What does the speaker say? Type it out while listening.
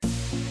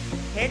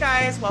Hey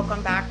guys,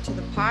 welcome back to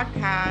the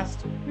podcast.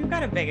 We've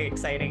got a big,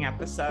 exciting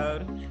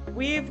episode.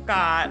 We've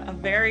got a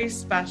very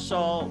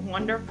special,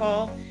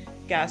 wonderful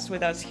guest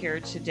with us here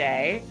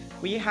today.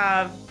 We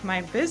have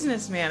my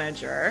business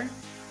manager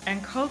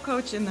and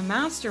co-coach in the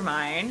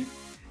mastermind,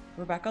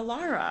 Rebecca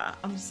Lara.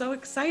 I'm so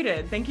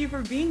excited. Thank you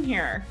for being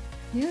here.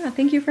 Yeah,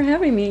 thank you for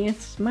having me.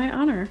 It's my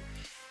honor.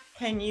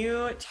 Can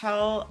you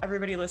tell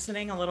everybody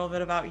listening a little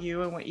bit about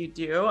you and what you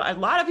do? A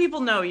lot of people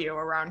know you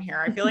around here.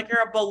 I feel like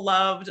you're a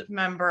beloved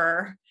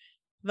member,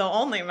 the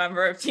only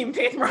member of Team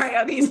Faith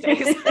Mariah these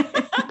days.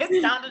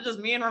 It's down to just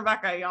me and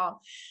Rebecca, y'all.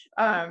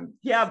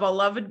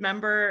 Beloved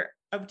member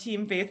of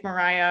Team Faith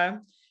Mariah.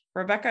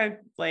 Rebecca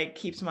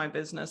keeps my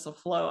business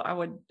afloat.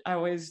 I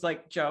always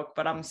joke,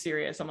 but I'm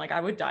serious. I'm like, I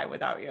would die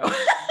without you.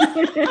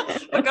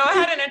 But go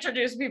ahead and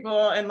introduce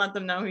people and let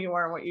them know who you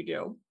are and what you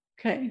do.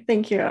 Okay,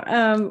 thank you.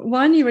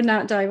 One, you would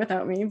not die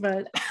without me,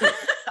 but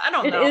I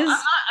don't know.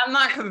 I'm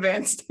not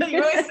convinced.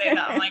 You always say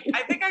that. I'm like,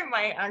 I think I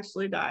might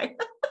actually die.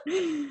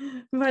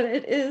 But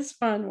it is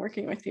fun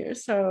working with you.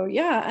 So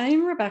yeah,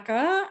 I'm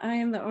Rebecca. I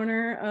am the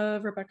owner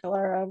of Rebecca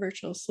Lara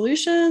Virtual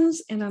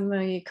Solutions, and I'm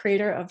the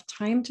creator of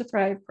Time to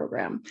Thrive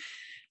program.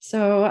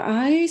 So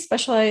I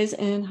specialize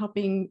in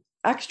helping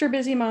extra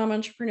busy mom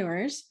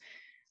entrepreneurs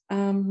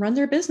run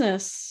their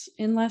business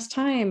in less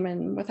time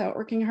and without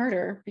working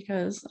harder,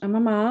 because I'm a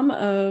mom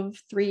of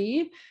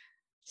 3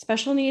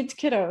 special needs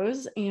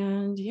kiddos.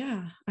 And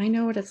yeah, I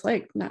know what it's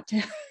like not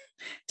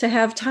to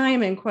have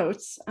time in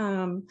quotes.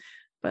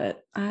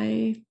 But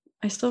I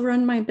still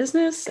run my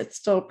business. It's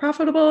still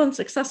profitable and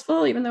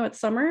successful, even though it's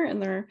summer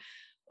and they're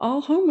all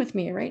home with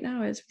me right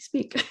now as we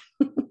speak.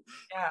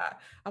 Yeah.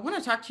 I want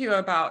to talk to you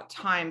about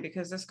time,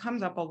 because this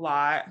comes up a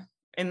lot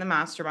in the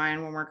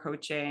mastermind when we're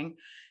coaching.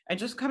 It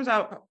just comes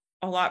out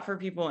a lot for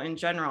people in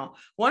general.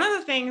 One of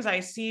the things I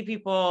see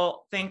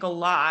people think a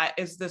lot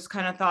is this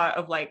kind of thought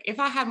of if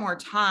I had more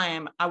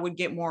time, I would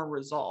get more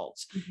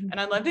results. Mm-hmm. And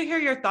I'd love to hear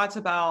your thoughts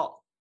about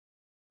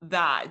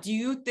that. Do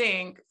you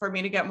think for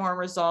me to get more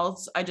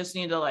results, I just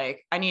need to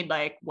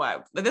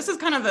what? This is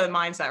kind of the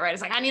mindset, right?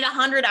 It's I need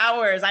 100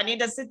 hours. I need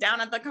to sit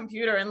down at the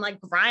computer and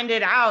grind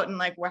it out and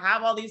we'll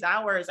have all these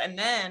hours. And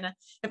then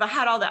if I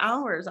had all the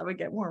hours, I would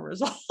get more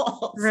results.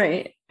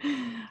 Right.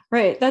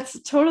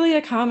 That's totally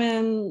a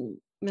common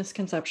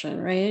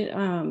misconception, right?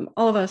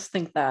 All of us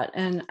think that.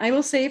 And I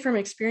will say from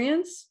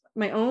experience,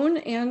 my own,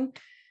 and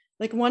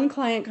one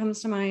client comes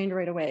to mind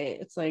right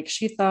away. It's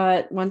she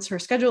thought once her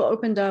schedule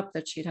opened up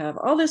that she'd have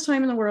all this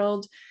time in the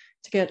world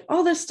to get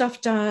all this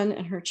stuff done,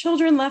 and her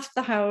children left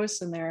the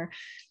house and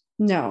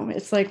no,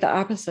 it's the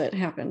opposite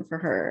happened for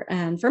her.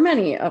 And for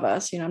many of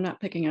us, I'm not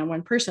picking on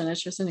one person.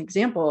 It's just an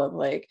example of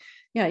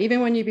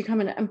even when you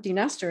become an empty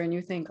nester and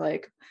you think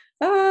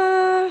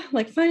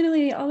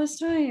finally all this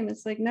time,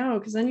 it's no,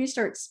 because then you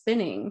start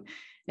spinning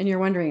and you're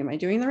wondering, am I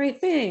doing the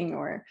right thing?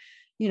 Or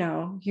you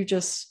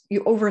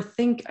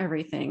overthink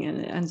everything and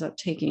it ends up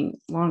taking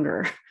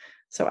longer.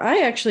 So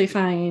I actually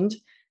find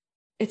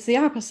it's the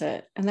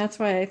opposite. And that's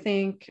why I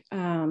think,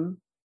 even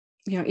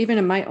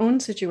in my own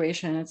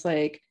situation, it's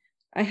I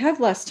have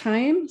less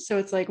time. So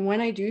it's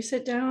when I do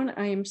sit down,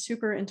 I am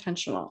super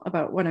intentional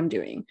about what I'm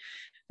doing.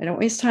 I don't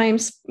waste time,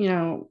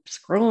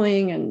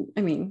 scrolling. And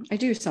I mean, I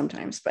do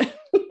sometimes, but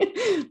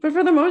but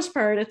for the most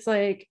part, it's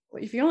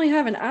if you only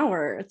have an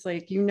hour, it's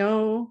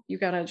you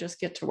got to just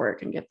get to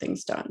work and get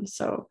things done.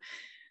 So,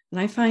 and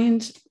I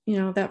find,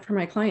 that for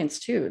my clients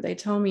too. They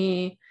tell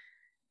me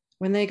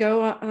when they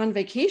go on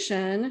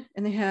vacation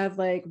and they have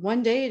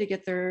one day to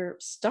get their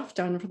stuff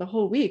done for the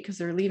whole week because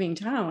they're leaving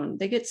town,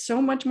 they get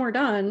so much more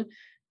done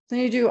than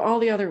you do all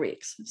the other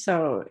weeks.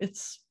 So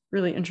it's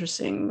really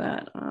interesting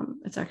that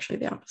it's actually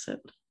the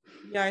opposite.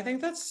 Yeah, I think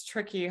that's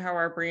tricky how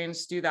our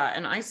brains do that.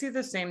 And I see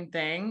the same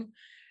thing.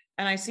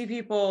 And I see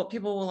people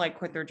will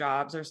quit their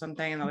jobs or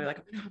something and they'll be I'm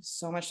gonna have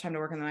so much time to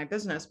work in my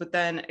business. But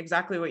then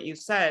exactly what you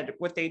said,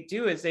 what they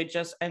do is they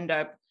just end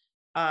up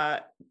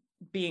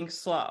being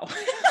slow.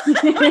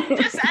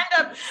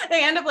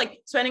 They end up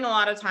spending a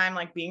lot of time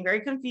being very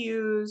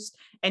confused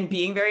and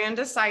being very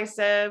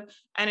indecisive.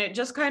 And it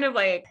just kind of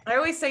I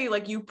always say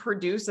you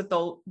produce that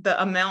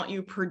the amount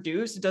you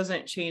produce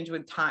doesn't change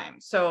with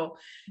time. So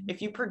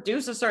if you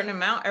produce a certain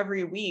amount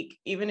every week,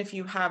 even if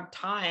you have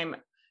time,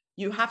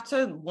 you have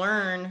to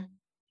learn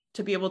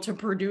to be able to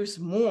produce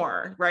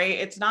more, right?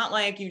 It's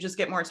not you just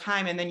get more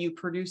time and then you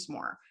produce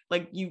more.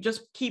 You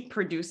just keep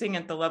producing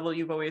at the level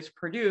you've always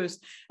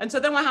produced. And so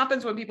then what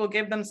happens when people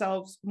give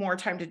themselves more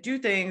time to do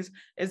things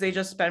is they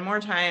just spend more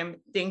time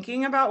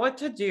thinking about what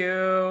to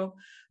do,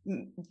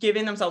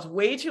 giving themselves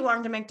way too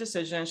long to make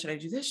decisions. Should I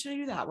do this? Should I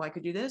do that? Well, I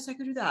could do this. I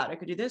could do that. I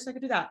could do this. I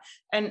could do that.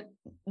 And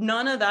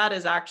none of that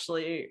is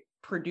actually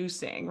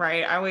producing,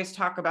 right? I always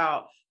talk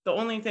about the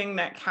only thing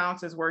that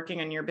counts as working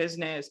in your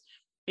business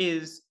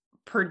is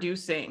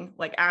producing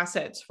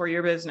assets for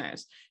your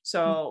business.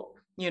 So,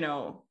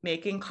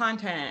 making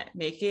content,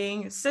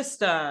 making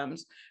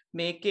systems,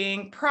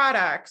 making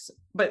products,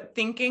 but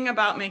thinking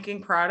about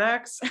making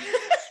products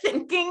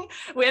and thinking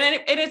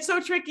and it's so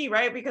tricky,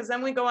 right? Because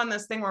then we go on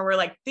this thing where we're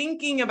like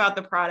thinking about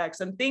the products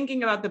and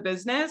thinking about the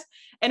business,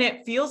 and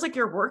it feels like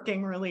you're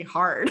working really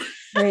hard.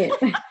 Right.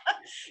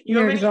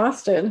 You're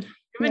exhausted.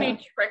 You have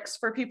any tricks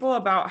for people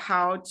about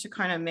how to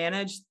kind of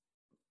manage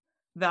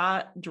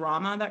that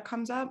drama that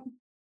comes up?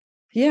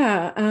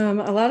 Yeah.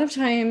 A lot of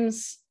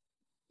times,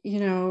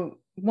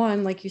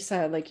 one, like you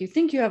said, like you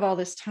think you have all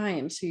this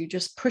time, so you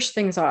just push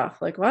things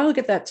off. Like, well, I'll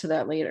get that to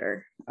that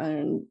later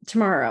and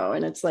tomorrow.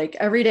 And it's like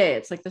every day,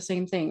 it's like the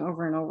same thing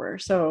over and over.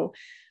 So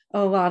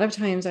a lot of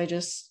times I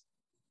just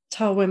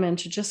tell women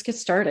to just get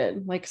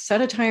started, like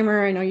set a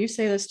timer. I know you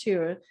say this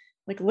too.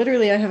 Like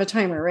literally I have a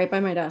timer right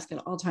by my desk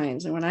at all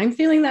times. And when I'm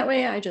feeling that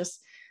way, I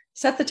just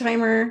set the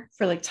timer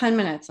for like 10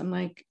 minutes. I'm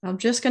like, I'm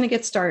just going to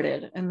get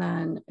started. And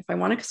then if I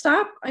want to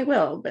stop, I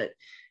will. But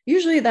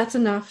usually that's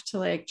enough to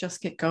like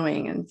just get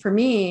going. And for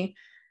me,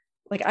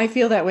 like I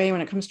feel that way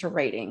when it comes to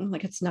writing.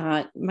 Like it's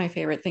not my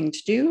favorite thing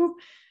to do.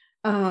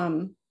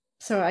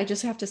 So I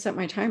just have to set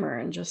my timer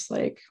and just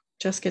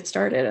get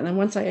started. And then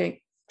once I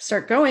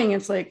start going,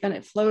 it's like then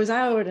it flows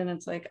out and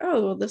it's like,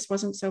 oh, well, this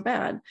wasn't so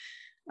bad.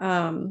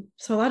 So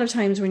a lot of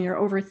times when you're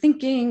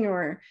overthinking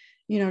or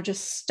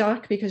just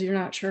stuck because you're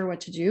not sure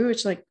what to do,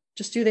 it's like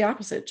just do the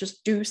opposite,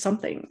 just do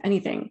something,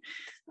 anything,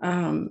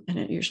 and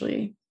it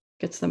usually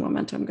gets the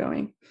momentum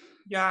going.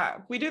 Yeah,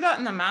 we do that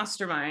in the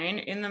mastermind.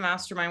 In the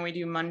mastermind, we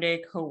do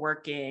Monday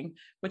co-working,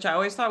 which I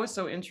always thought was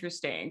so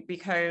interesting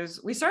because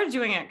we started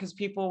doing it because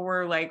people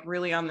were like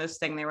really on this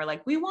thing. They were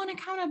like, we want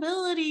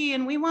accountability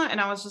and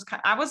I was just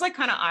kind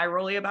of eye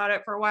rolly about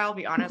it for a while, to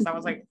be honest. I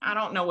was like, I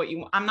don't know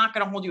I'm not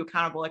going to hold you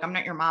accountable. Like, I'm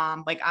not your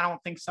mom. Like, I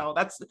don't think so.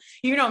 That's,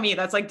 me,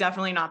 that's like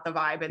definitely not the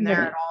vibe in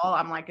there at all.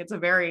 I'm like, it's a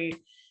very,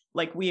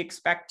 like, we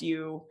expect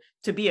you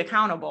to be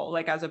accountable,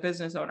 like as a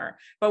business owner.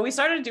 But we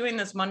started doing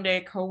this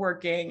Monday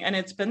co-working, and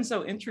it's been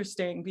so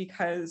interesting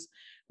because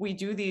we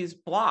do these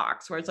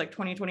blocks where it's like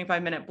 20,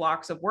 25-minute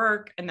blocks of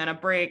work and then a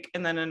break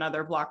and then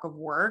another block of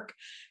work.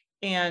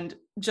 And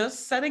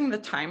just setting the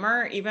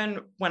timer, even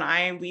when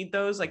I lead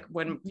those, like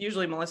when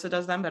usually Melissa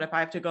does them, but if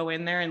I have to go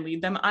in there and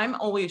lead them, I'm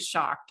always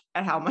shocked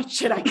at how much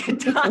shit I get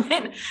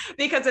done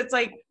because it's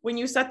like when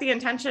you set the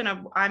intention of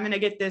I'm going to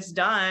get this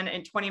done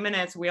in 20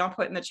 minutes, we all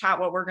put in the chat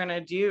what we're going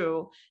to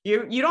do.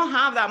 You don't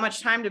have that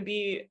much time to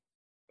be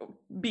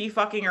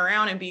fucking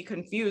around and be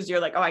confused. You're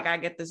like, oh, I got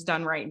to get this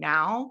done right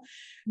now.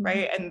 Mm-hmm.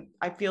 Right. And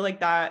I feel like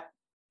that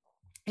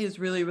is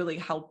really, really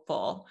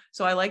helpful.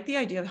 So I like the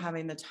idea of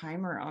having the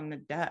timer on the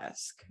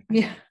desk.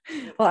 Yeah.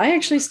 Well, I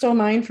actually stole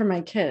mine from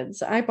my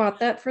kids. I bought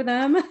that for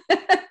them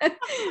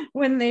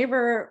when they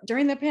were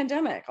during the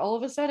pandemic. All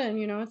of a sudden,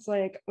 it's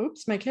like,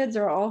 oops, my kids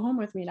are all home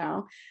with me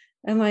now.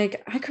 And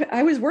like,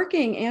 I was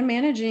working and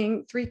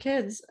managing 3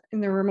 kids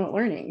in their remote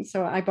learning.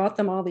 So I bought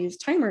them all these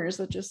timers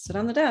that just sit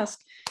on the desk.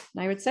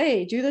 And I would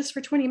say, do this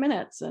for 20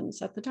 minutes and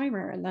set the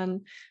timer. And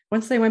then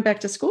once they went back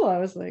to school, I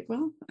was like,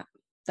 well,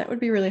 that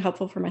would be really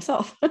helpful for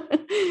myself.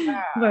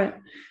 Yeah. But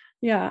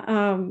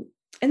yeah.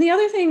 And the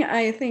other thing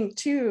I think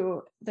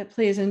too, that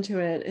plays into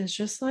it is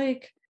just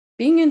like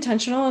being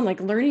intentional and like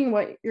learning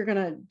what you're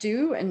going to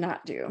do and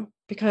not do,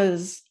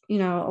 because, a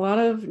lot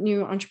of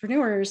new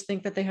entrepreneurs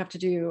think that they have to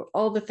do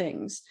all the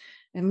things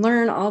and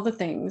learn all the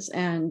things.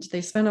 And they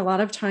spend a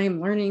lot of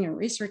time learning and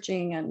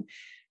researching.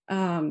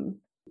 And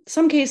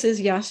some cases,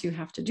 yes, you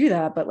have to do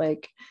that, but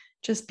like,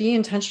 just be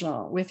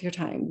intentional with your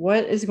time.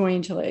 What is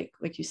going to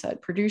like you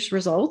said, produce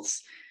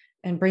results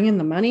and bring in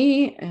the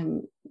money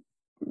and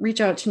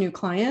reach out to new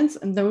clients.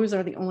 And those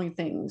are the only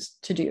things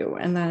to do.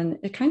 And then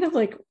it kind of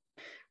like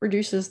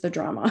reduces the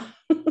drama.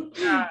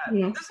 Yeah,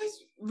 this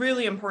is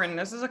really important.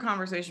 This is a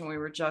conversation we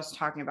were just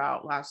talking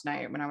about last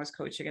night when I was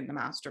coaching in the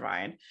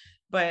mastermind.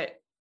 But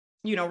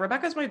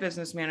Rebecca's my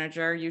business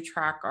manager. You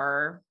track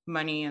our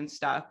money and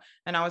stuff.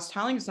 And I was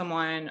telling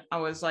someone, I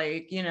was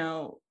like,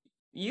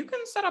 you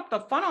can set up the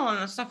funnel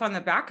and the stuff on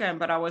the back end,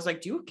 but I was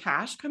like, do you have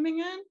cash coming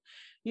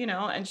in?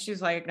 And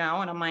she's like,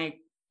 no. And I'm like,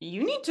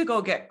 you need to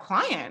go get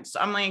clients.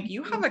 I'm like,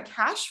 you have a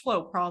cash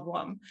flow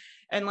problem.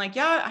 And like,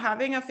 yeah,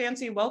 having a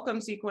fancy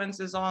welcome sequence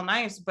is all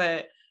nice,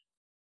 but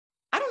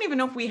I don't even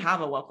know if we have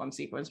a welcome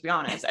sequence, to be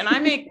honest. And I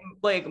make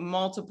like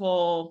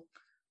multiple,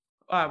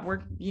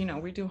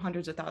 we do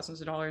hundreds of thousands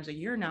of dollars a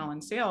year now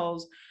in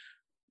sales.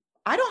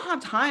 I don't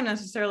have time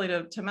necessarily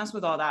to mess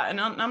with all that. And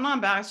I'm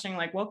not bashing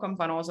like welcome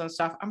funnels and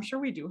stuff. I'm sure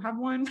we do have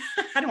one.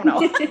 I don't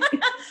know.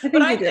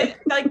 But I think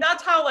like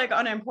that's how like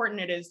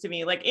unimportant it is to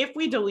me. Like if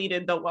we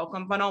deleted the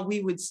welcome funnel,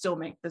 we would still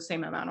make the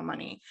same amount of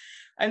money.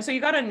 And so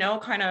you got to know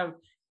kind of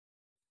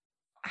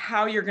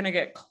how you're going to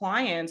get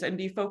clients and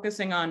be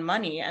focusing on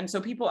money. And so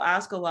people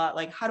ask a lot,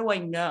 like, how do I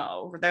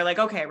know? They're like,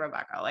 okay,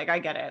 Rebecca, like I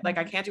get it. Like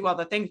I can't do all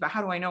the things, but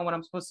how do I know what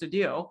I'm supposed to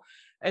do?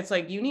 It's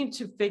like, you need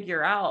to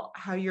figure out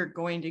how you're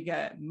going to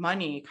get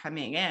money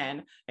coming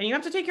in, and you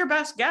have to take your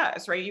best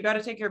guess, right? You got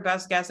to take your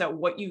best guess at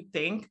what you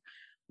think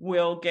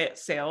will get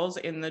sales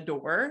in the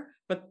door.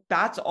 But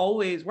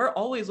we're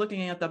always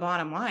looking at the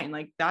bottom line.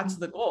 Like that's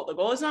the goal. The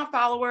goal is not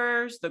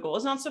followers. The goal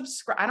is not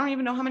subscribe. I don't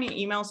even know how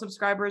many email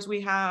subscribers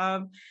we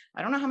have.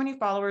 I don't know how many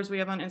followers we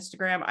have on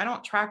Instagram. I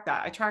don't track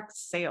that. I track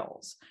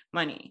sales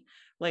money.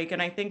 Like,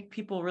 and I think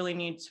people really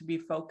need to be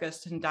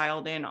focused and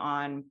dialed in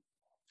on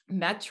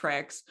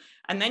metrics.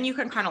 And then you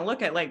can kind of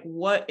look at like,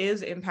 what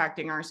is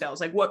impacting our sales?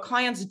 Like what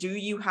clients do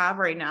you have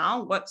right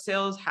now? What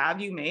sales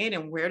have you made?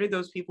 And where did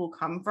those people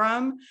come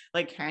from?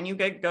 Like, can you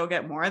go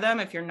get more of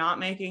them? If you're not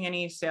making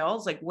any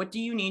sales, like what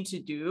do you need to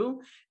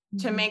do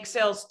to make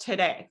sales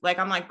today? Like,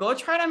 I'm like, go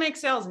try to make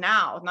sales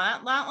now,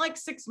 not like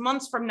 6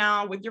 months from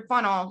now with your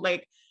funnel.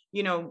 Like,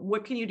 you know,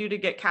 what can you do to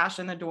get cash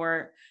in the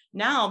door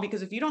now?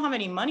 Because if you don't have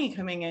any money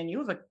coming in, you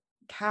have a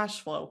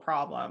cash flow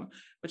problem,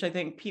 which I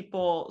think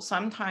people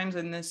sometimes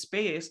in this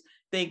space,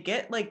 they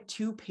get like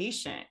too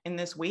patient in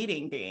this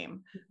waiting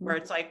game where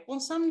it's like, well,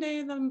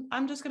 someday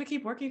I'm just going to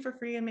keep working for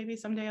free and maybe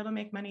someday it'll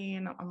make money.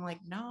 And I'm like,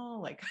 no,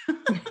 like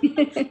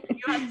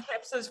you have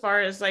tips as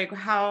far as like,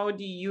 how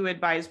do you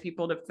advise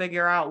people to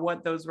figure out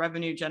what those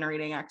revenue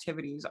generating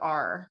activities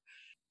are?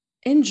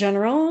 In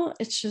general,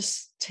 it's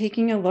just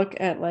taking a look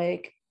at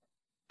like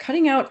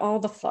cutting out all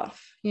the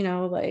fluff, you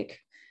know, like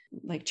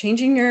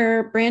changing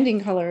your branding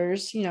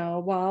colors, you know,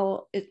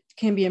 while it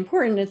can be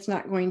important, it's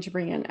not going to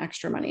bring in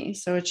extra money.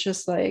 So it's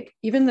just like,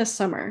 even this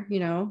summer, you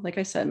know, like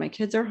I said, my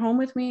kids are home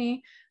with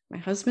me, my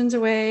husband's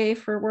away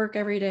for work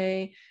every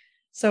day.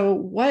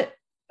 So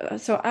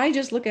I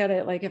just look at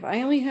it like, if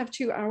I only have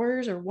 2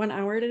 hours or 1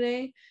 hour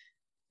today,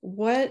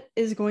 what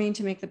is going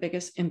to make the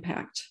biggest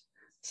impact?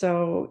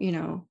 So, you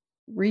know,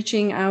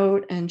 reaching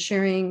out and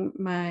sharing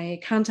my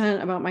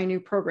content about my new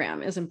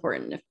program is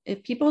important.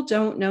 If people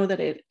don't know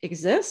that it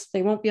exists,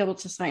 they won't be able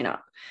to sign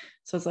up.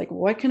 So it's like,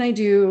 what can I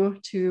do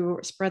to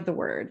spread the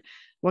word?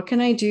 What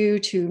can I do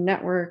to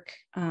network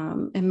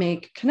and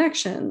make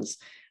connections?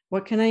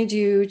 What can I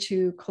do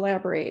to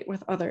collaborate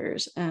with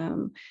others?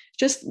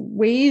 Just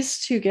ways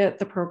to get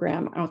the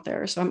program out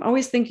there. So I'm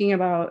always thinking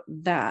about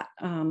that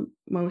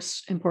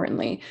most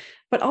importantly,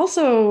 but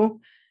also,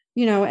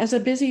 you know, as a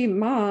busy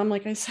mom,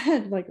 like I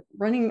said, like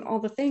running all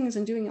the things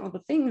and doing all the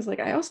things, like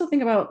I also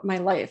think about my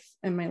life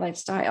and my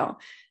lifestyle.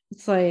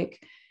 It's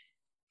like,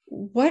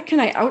 what can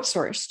I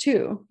outsource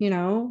to, you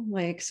know,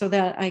 like so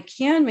that I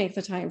can make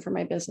the time for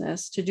my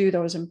business to do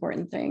those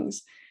important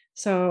things.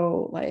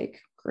 So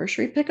like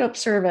grocery pickup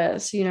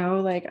service, you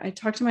know, like I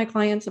talk to my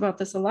clients about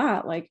this a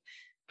lot, like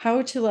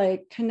how to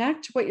like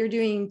connect what you're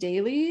doing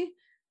daily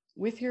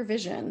with your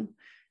vision.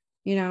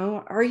 You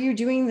know, are you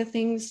doing the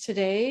things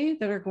today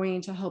that are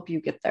going to help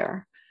you get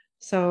there?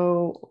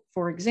 So,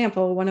 for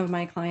example, one of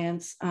my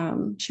clients,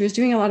 she was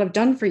doing a lot of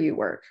done for you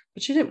work,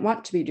 but she didn't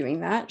want to be doing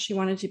that. She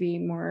wanted to be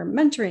more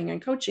mentoring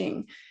and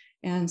coaching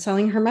and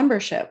selling her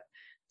membership.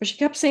 But she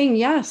kept saying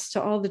yes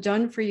to all the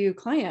done for you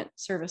client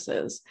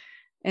services.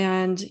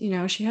 And, you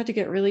know, she had to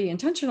get really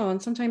intentional.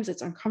 And sometimes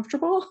it's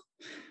uncomfortable,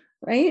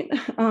 right?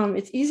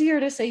 It's easier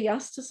to say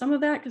yes to some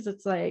of that because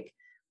it's like,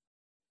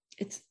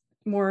 it's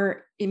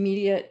more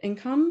immediate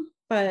income,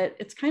 but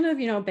it's kind of,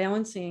 you know,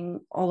 balancing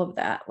all of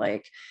that.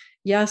 Like,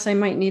 yes, I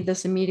might need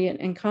this immediate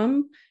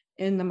income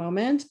in the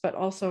moment, but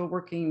also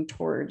working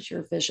towards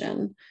your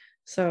vision.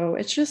 So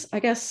it's just, I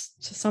guess,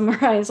 to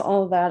summarize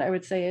all of that, I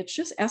would say it's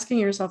just asking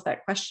yourself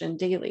that question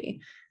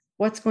daily.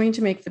 What's going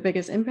to make the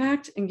biggest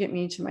impact and get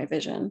me to my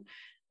vision?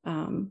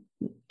 You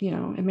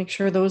know, and make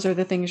sure those are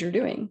the things you're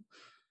doing.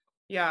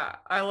 Yeah,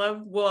 I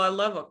love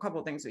a couple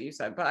of things that you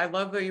said, but I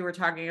love that you were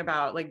talking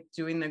about like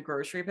doing the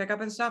grocery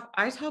pickup and stuff.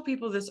 I tell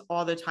people this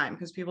all the time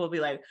because people will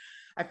be like,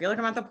 I feel like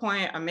I'm at the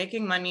point, I'm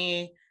making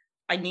money.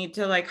 I need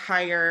to like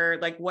hire,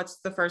 like, what's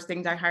the first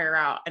thing I hire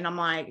out? And I'm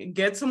like,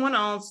 get someone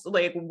else,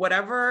 like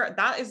whatever.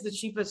 That is the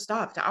cheapest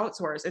stuff to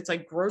outsource. It's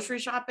like grocery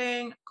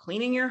shopping,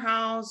 cleaning your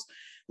house,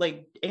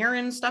 like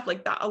errand stuff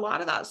like that. A lot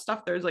of that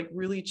stuff, there's like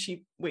really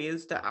cheap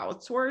ways to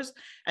outsource.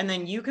 And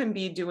then you can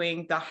be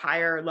doing the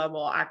higher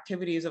level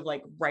activities of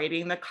like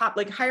writing the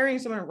like hiring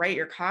someone to write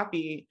your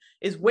copy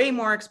is way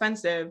more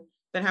expensive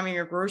than having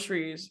your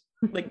groceries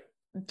like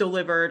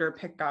delivered or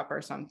picked up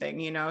or something,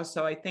 you know?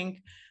 So I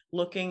think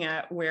looking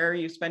at where are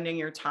you spending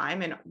your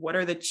time and what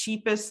are the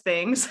cheapest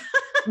things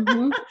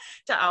to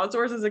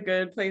outsource is a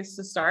good place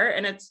to start.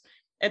 And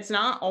it's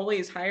not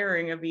always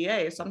hiring a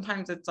VA.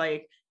 Sometimes it's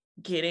like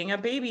getting a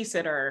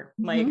babysitter,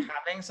 like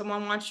having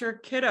someone watch your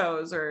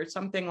kiddos or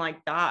something like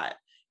that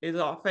is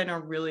often a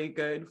really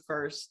good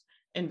first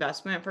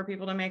investment for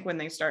people to make when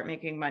they start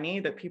making money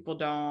that people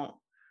don't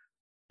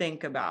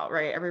think about,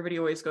 right? Everybody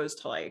always goes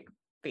to like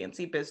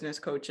fancy business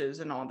coaches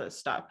and all this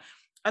stuff.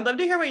 I'd love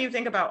to hear what you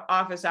think about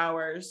office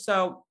hours.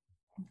 So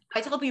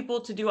I tell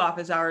people to do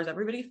office hours.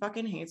 Everybody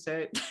fucking hates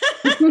it.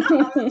 I'm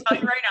gonna tell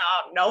you right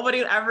now,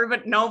 nobody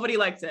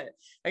likes it.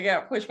 I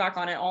get pushback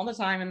on it all the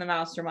time in the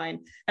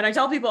mastermind. And I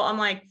tell people, I'm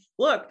like,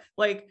 look,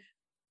 like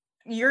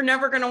you're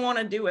never going to want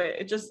to do it.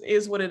 It just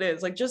is what it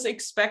is. Like, just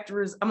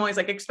I'm always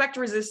like, expect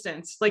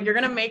resistance. Like you're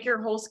going to make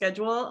your whole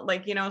schedule,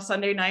 like, you know,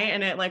 Sunday night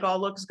and it like all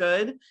looks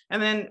good.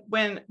 And then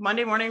when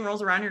Monday morning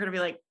rolls around, you're going to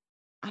be like,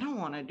 I don't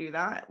want to do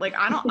that. Like,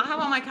 I have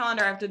on my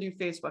calendar, I have to do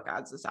Facebook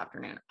ads this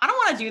afternoon. I don't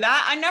want to do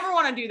that. I never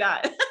want to do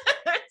that.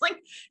 It's like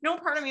no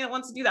part of me that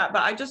wants to do that,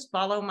 but I just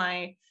follow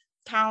my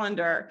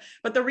calendar.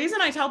 But the reason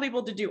I tell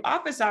people to do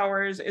office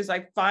hours is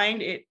I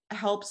find it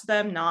helps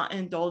them not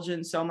indulge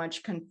in so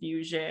much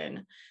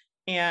confusion.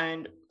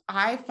 And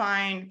I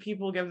find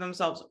people give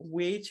themselves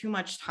way too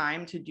much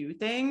time to do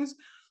things.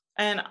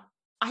 And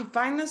I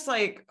find this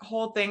like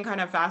whole thing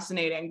kind of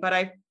fascinating, but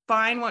I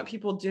find what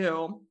people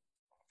do,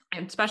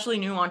 and especially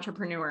new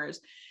entrepreneurs,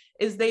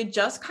 is they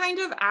just kind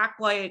of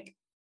act like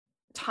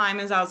time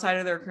is outside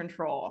of their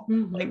control.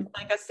 Mm-hmm.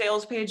 Like a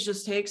sales page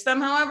just takes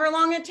them however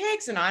long it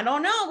takes. And I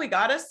don't know, we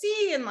got to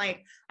see. And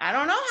like, I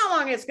don't know how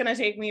long it's going to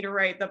take me to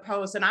write the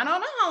post. And I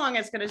don't know how long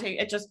it's going to take.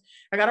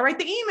 I got to write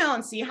the email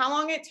and see how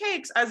long it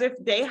takes, as if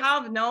they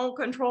have no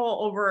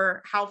control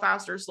over how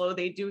fast or slow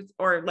they do,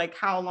 or like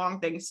how long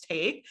things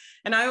take.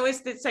 And I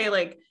always say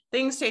like,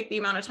 things take the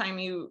amount of time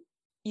you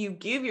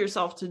give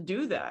yourself to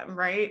do them.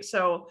 Right.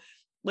 So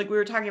like we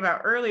were talking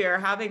about earlier,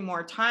 having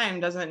more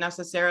time doesn't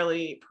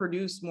necessarily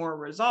produce more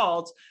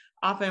results.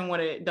 Often what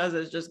it does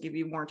is just give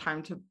you more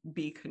time to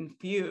be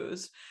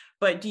confused.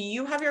 But do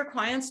you have your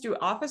clients do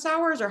office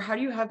hours, or how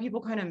do you have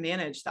people kind of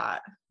manage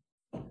that?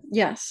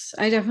 Yes,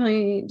 I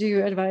definitely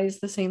do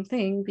advise the same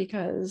thing,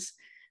 because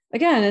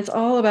again, it's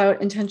all about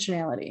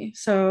intentionality.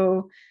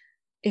 So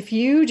if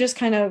you just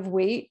kind of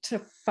wait to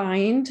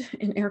find,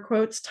 in air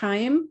quotes,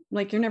 time,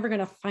 like you're never going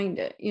to find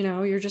it.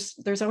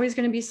 There's always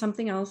going to be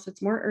something else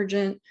that's more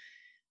urgent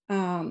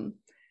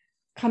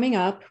coming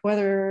up,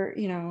 whether,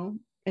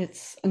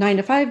 it's a 9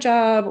 to 5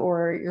 job,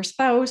 or your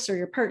spouse or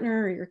your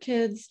partner or your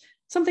kids.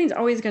 Something's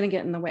always going to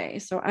get in the way.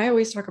 So I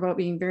always talk about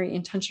being very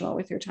intentional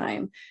with your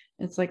time.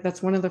 It's like,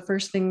 that's one of the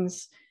first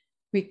things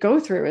we go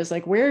through, is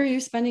like, where are you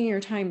spending your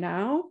time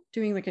now?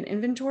 Doing like an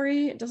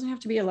inventory. It doesn't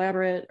have to be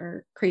elaborate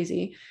or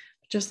crazy.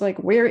 Just like,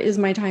 where is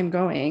my time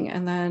going?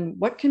 And then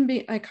what can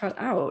I cut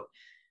out?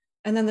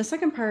 And then the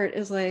second part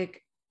is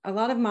like, a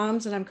lot of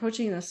moms that I'm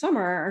coaching in the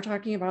summer are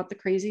talking about the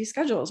crazy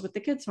schedules with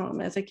the kids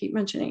home, as I keep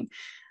mentioning.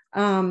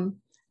 And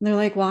they're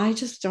like, well, I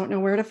just don't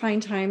know where to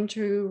find time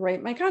to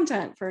write my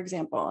content, for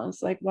example. And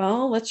it's like,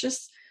 well, let's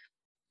just,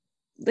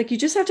 like, you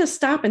just have to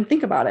stop and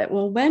think about it.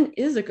 Well, when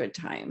is a good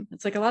time?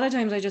 It's like, a lot of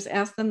times I just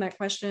ask them that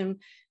question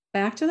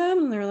back to them,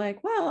 and they're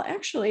like, well,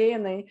 actually,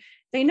 and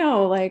they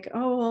know, like,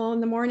 oh, well, in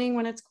the morning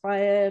when it's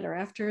quiet, or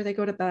after they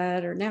go to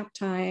bed, or nap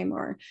time,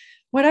 or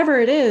whatever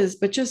it is.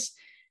 But just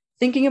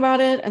thinking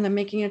about it and then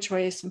making a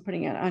choice and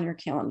putting it on your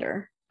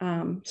calendar.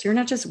 So you're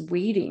not just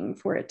waiting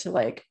for it to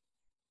like,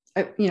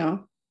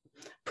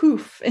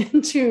 poof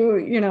into,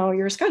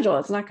 your schedule.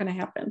 It's not going to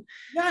happen.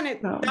 Yeah.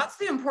 And that's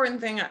the important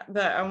thing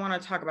that I want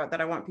to talk about, that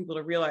I want people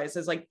to realize,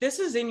 is like, this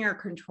is in your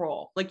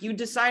control. Like, you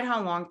decide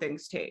how long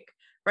things take.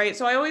 Right.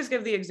 So I always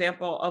give the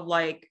example of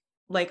like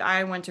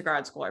I went to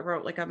grad school. I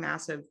wrote like a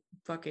massive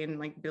fucking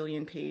like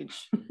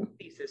 1,000,000,000-page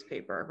thesis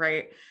paper.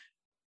 Right.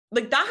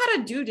 Like, that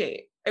had a due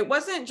date. It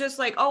wasn't just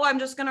like, oh, I'm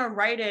just going to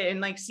write it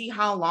and like see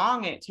how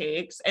long it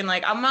takes. And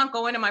like, I'm not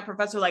going to my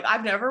professor, like,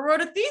 I've never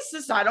wrote a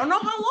thesis. I don't know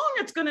how long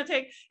it's going to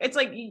take. It's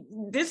like,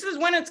 this is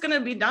when it's going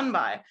to be done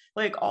by.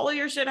 Like, all of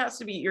your shit has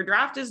to be, your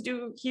draft is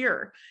due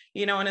here,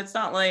 and it's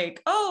not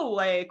like, oh,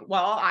 like,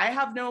 well, I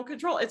have no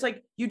control. It's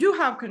like, you do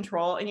have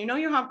control, and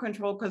you have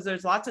control because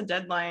there's lots of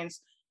deadlines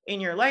in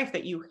your life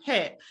that you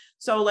hit.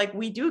 So like,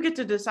 we do get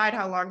to decide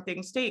how long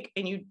things take,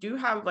 and you do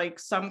have like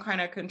some kind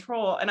of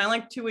control. And I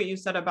like too what you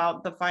said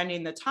about the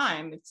finding the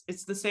time.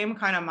 It's the same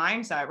kind of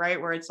mindset, right?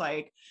 Where it's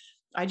like,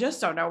 I just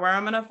don't know where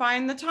I'm going to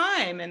find the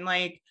time. And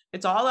like,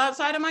 it's all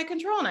outside of my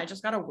control. And I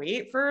just got to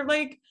wait for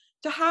like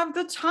to have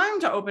the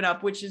time to open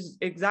up, which is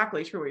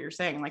exactly true what you're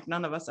saying. Like,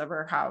 none of us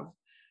ever have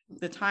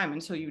the time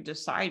until you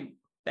decide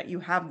that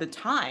you have the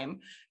time.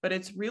 But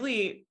it's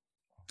really,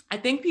 I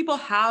think people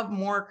have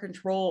more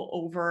control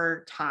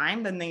over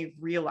time than they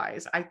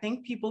realize. I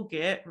think people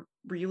get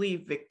really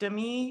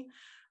victim-y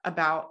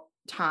about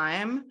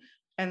time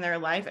and their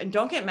life. And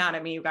don't get mad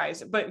at me, you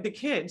guys, but the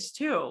kids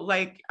too.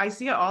 Like, I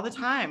see it all the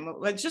time.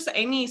 It's just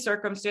any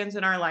circumstance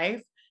in our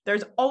life.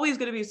 There's always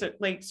going to be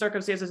like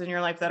circumstances in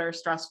your life that are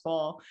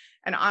stressful.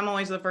 And I'm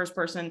always the first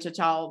person to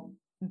tell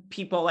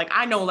people, like,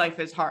 I know life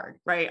is hard,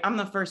 right? I'm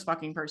the first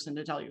fucking person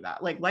to tell you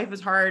that. Like, life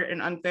is hard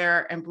and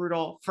unfair and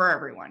brutal for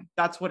everyone.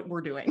 That's what we're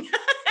doing.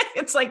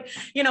 It's like,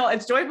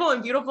 it's joyful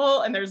and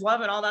beautiful, and there's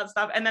love and all that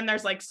stuff. And then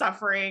there's like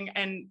suffering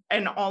and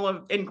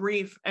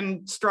grief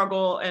and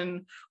struggle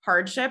and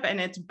hardship.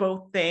 And it's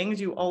both things.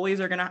 You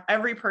always are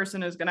every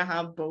person is gonna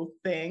have both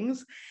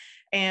things.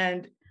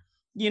 And,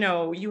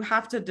 you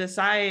have to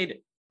decide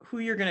who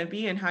you're going to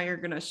be and how you're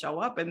going to show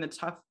up in the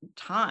tough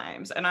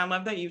times. And I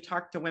love that you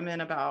talked to women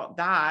about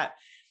that.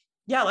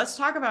 Yeah, let's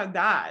talk about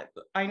that.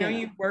 I know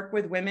you work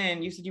with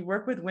women. You said you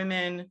work with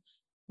women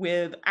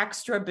with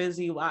extra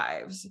busy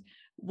lives.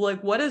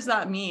 Like, what does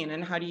that mean?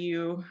 And how do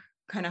you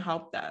kind of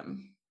help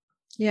them?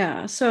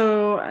 Yeah.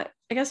 So I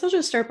guess I'll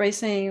just start by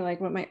saying like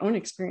what my own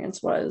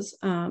experience was.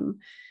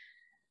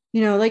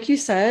 Like you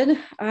said,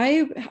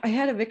 I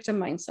had a victim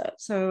mindset.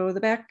 So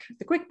the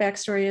quick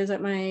backstory is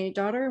that my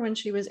daughter, when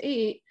she was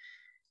 8,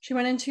 she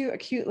went into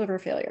acute liver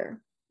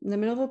failure in the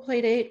middle of a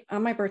play date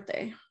on my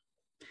birthday.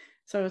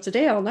 So it's a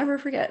day I'll never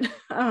forget.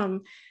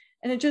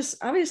 And it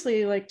just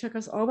obviously like took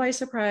us all by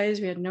surprise.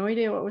 We had no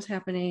idea what was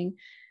happening.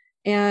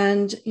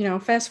 And,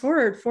 fast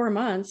forward 4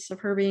 months of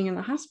her being in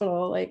the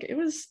hospital, like it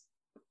was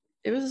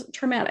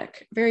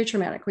traumatic, very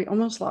traumatic. We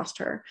almost lost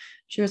her.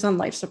 She was on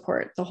life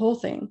support, the whole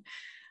thing.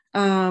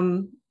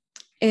 Um,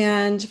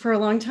 and for a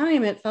long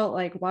time, it felt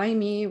like, why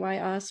me? Why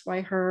us?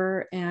 Why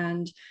her?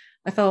 And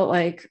I felt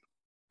like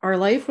our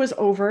life was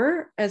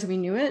over as we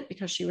knew it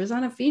because she was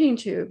on a feeding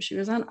tube. She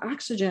was on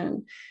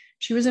oxygen.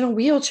 She was in a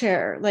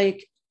wheelchair.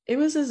 Like it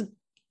was as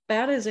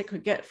bad as it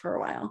could get for a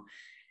while.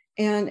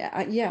 And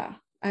yeah,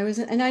 I was,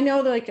 and I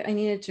know that like I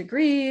needed to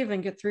grieve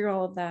and get through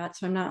all of that.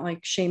 So I'm not like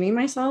shaming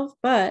myself.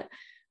 But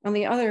on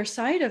the other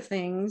side of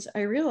things,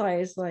 I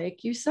realized,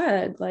 like you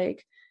said,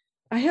 like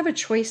I have a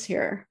choice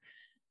here.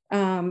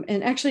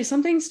 And actually,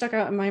 something stuck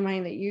out in my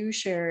mind that you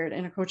shared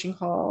in a coaching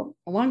call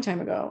a long time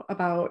ago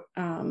about,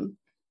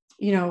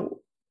 you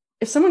know,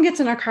 if someone gets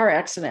in a car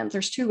accident,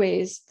 there's two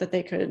ways that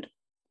they could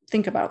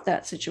think about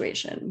that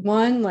situation.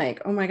 One,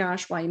 like, oh my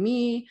gosh, why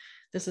me?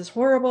 This is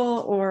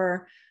horrible.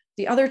 Or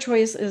the other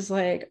choice is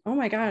like, oh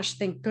my gosh,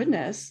 thank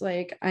goodness,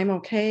 like I'm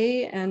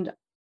okay and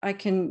I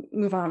can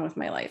move on with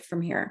my life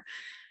from here.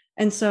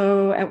 And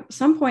so at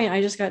some point,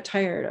 I just got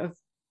tired of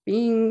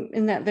being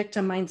in that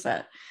victim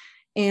mindset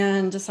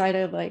and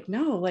decided, like,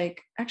 no,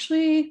 like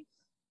actually,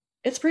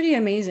 it's pretty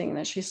amazing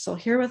that she's still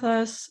here with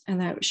us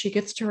and that she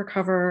gets to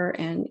recover.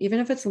 And even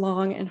if it's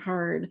long and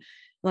hard,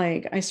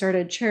 like I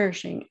started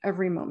cherishing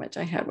every moment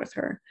I had with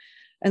her.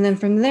 And then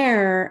from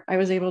there, I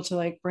was able to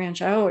like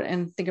branch out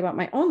and think about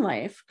my own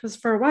life. Because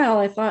for a while,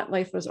 I thought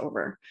life was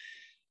over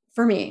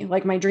for me,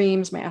 like my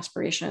dreams, my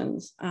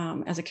aspirations.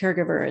 As a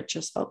caregiver, it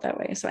just felt that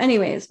way. So,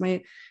 anyways,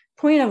 my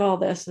point of all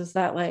this is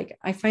that like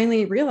I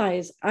finally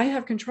realized I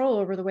have control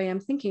over the way I'm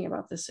thinking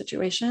about this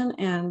situation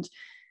and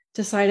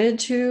decided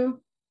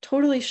to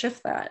totally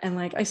shift that. And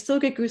like I still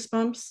get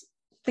goosebumps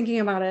thinking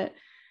about it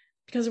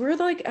because we're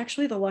like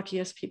actually the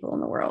luckiest people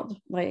in the world.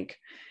 Like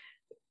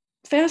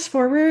fast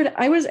forward,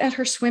 I was at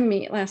her swim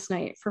meet last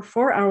night for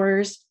 4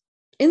 hours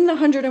in the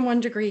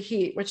 101-degree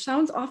heat, which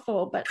sounds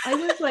awful, but I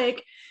was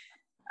like,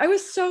 I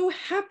was so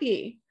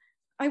happy.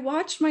 I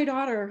watched my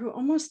daughter, who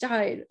almost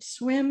died,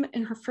 swim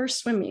in her first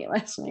swim meet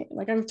last night.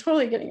 Like, I'm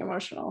totally getting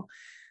emotional.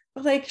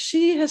 But like,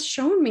 she has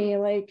shown me,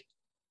 like,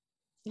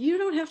 you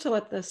don't have to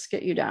let this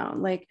get you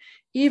down. Like,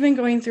 even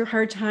going through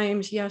hard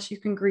times, yes, you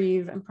can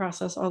grieve and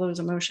process all those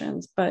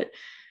emotions, but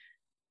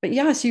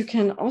yes, you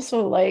can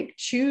also like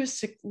choose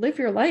to live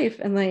your life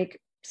and like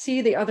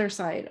see the other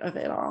side of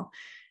it all.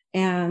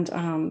 And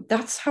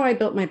that's how I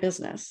built my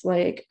business.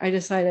 Like I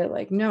decided,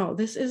 like, no,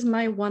 this is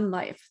my one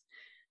life.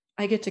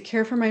 I get to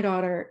care for my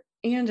daughter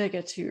and I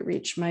get to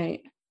reach my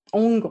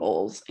own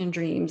goals and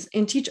dreams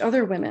and teach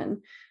other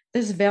women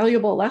this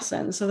valuable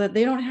lesson so that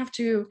they don't have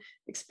to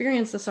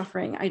experience the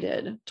suffering I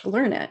did to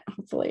learn it,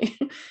 hopefully.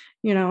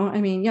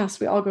 I mean, yes,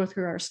 we all go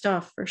through our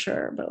stuff for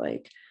sure, but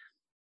like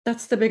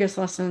that's the biggest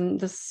lesson,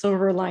 the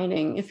silver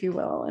lining, if you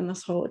will, in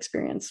this whole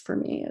experience for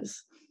me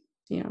is,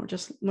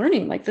 just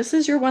learning like this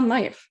is your one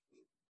life.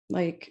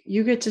 Like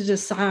you get to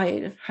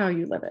decide how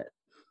you live it.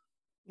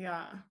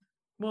 Yeah.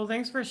 Well,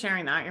 thanks for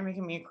sharing that. You're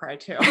making me cry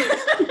too.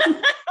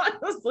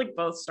 Let's like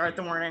both start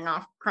the morning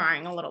off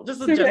crying a little,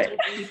 just a gentle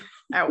weep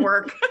at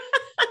work.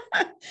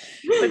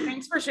 But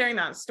thanks for sharing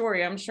that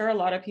story. I'm sure a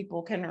lot of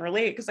people can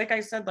relate because like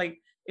I said,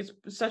 like it's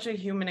such a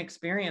human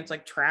experience,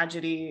 like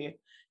tragedy,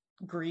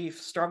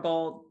 grief,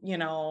 struggle,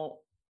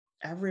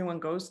 everyone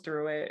goes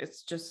through it.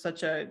 It's just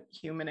such a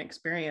human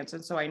experience.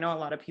 And so I know a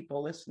lot of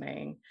people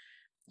listening,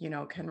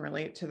 can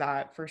relate to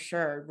that for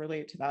sure,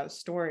 relate to that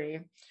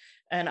story.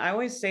 And I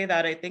always say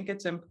that I think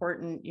it's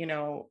important,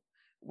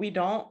 we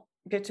don't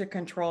get to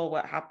control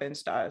what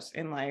happens to us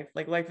in life.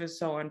 Like life is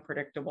so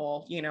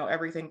unpredictable,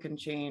 everything can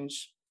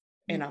change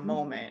in a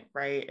moment,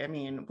 right? I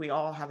mean, we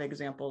all have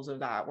examples of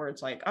that where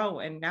it's like, oh,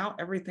 and now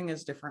everything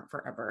is different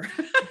forever.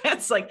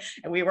 It's like,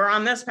 and we were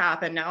on this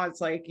path and now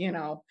it's like,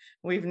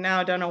 we've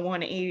now done a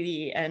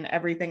 180 and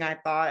everything I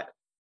thought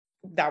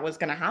that was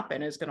going to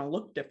happen is going to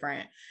look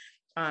different.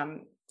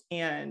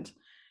 And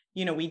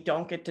we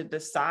don't get to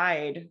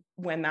decide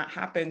when that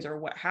happens or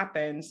what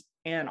happens.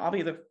 And I'll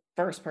be the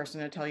first person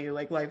to tell you,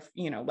 like, life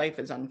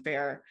is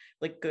unfair.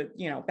 Like good,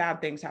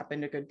 bad things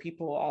happen to good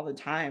people all the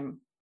time.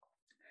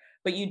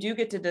 But you do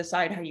get to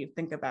decide how you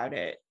think about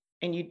it.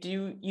 And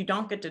you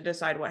don't get to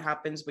decide what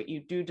happens, but you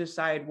do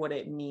decide what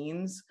it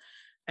means.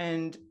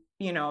 And,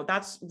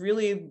 that's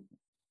really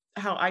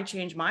how I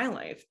changed my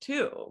life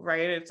too,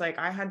 right? It's like,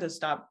 I had to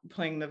stop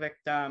playing the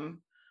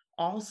victim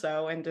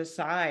also and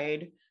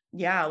decide,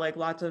 yeah, like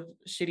lots of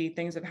shitty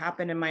things have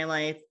happened in my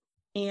life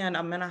and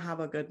I'm going to have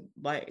a good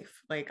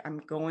life. Like I'm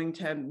going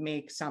to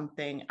make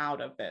something out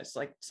of this.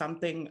 Like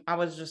something, I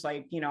was just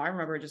like, I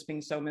remember just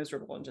being so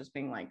miserable and just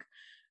being like,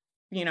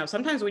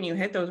 sometimes when you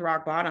hit those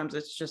rock bottoms,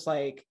 it's just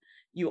like,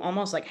 you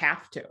almost like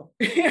have to.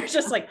 You're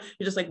just like,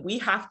 we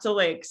have to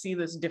like see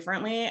this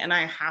differently. And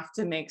I have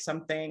to make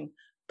something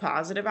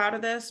positive out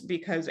of this,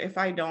 because if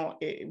I don't,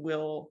 it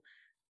will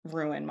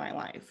ruin my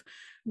life.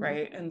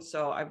 Right. And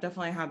so I've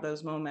definitely had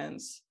those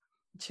moments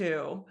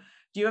too.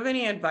 Do you have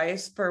any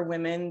advice for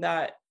women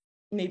that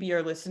maybe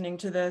are listening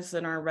to this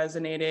and are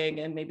resonating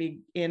and maybe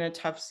in a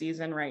tough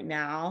season right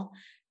now,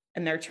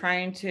 and they're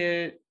trying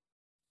to,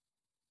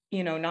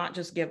 you know, not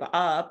just give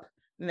up,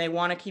 and they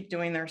want to keep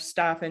doing their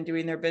stuff and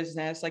doing their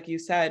business, like you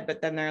said,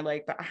 but then they're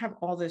like, but I have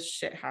all this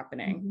shit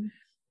happening.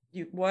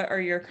 What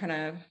are your kind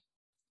of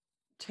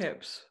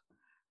tips?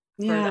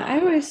 Yeah, I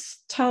always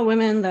tell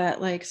women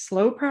that like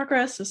slow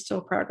progress is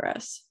still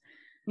progress.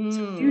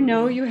 So if you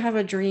know you have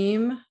a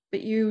dream,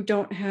 but you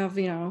don't have,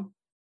 you know,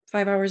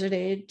 5 hours a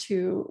day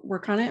to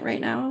work on it right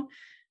now,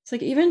 it's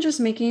like even just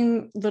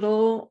making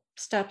little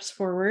steps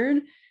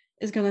forward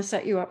is going to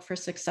set you up for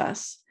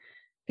success,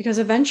 because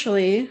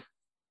eventually,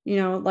 you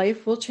know,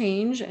 life will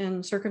change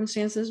and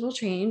circumstances will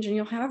change and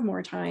you'll have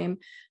more time.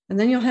 And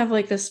then you'll have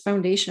like this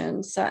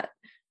foundation set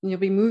and you'll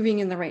be moving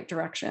in the right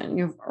direction.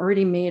 You've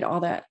already made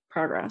all that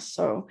progress.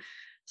 So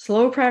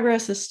slow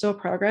progress is still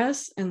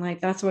progress. And like,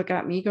 that's what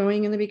got me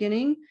going in the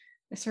beginning.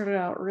 I started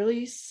out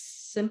really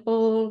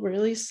simple,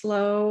 really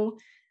slow.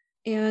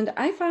 And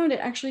I found it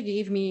actually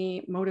gave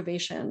me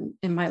motivation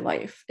in my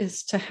life,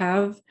 is to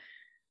have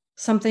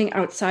something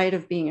outside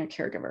of being a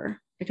caregiver,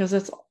 because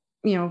it's,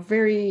 you know,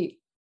 very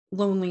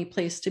lonely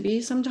place to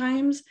be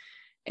sometimes.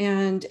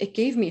 And it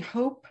gave me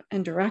hope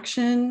and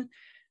direction.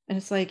 And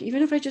it's like,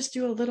 even if I just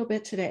do a little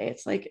bit today,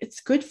 it's like,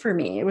 it's good for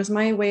me. It was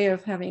my way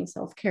of having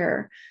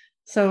self-care.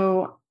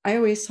 So I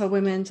always tell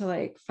women to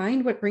like,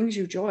 find what brings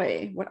you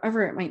joy,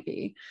 whatever it might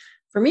be.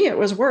 For me, it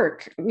was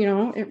work, you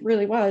know, it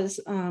really was.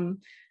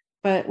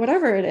 But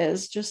whatever it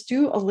is, just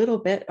do a little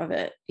bit of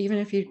it, even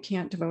if you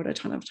can't devote a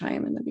ton of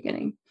time in the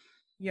beginning.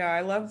 Yeah,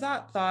 I love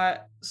that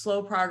thought.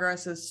 Slow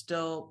progress is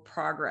still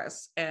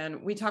progress.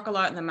 And we talk a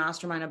lot in the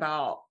mastermind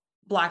about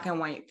black and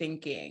white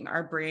thinking.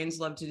 Our brains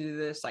love to do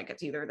this, like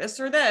it's either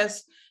this or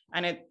this.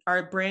 And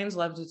our brains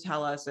love to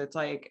tell us it's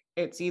like,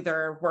 it's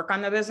either work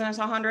on the business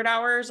 100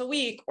 hours a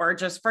week or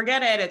just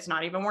forget it. It's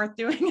not even worth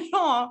doing at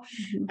all.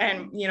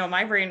 And, you know,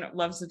 my brain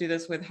loves to do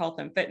this with health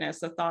and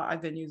fitness. The thought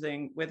I've been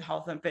using with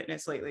health and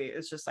fitness lately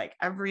is just like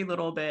every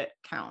little bit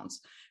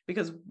counts.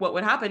 Because what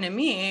would happen to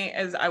me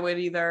is I would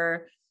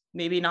either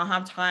maybe not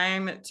have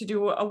time to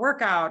do a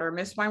workout or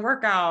miss my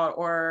workout,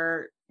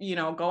 or, you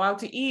know, go out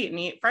to eat and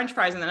eat French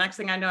fries. And the next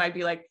thing I know, I'd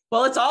be like,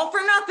 well, it's all for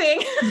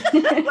nothing.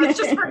 Let's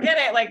just forget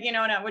it. Like, you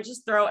know, and I would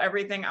just throw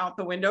everything out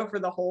the window for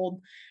the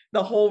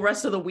whole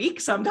rest of the week.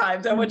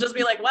 Sometimes I would just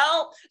be like,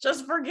 well,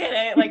 just forget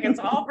it. Like it's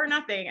all for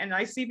nothing. And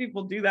I see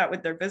people do that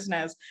with their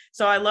business.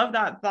 So I love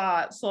that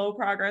thought. Slow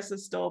progress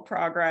is still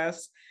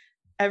progress.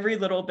 Every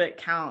little bit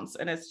counts,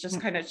 and it's just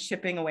kind of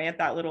chipping away at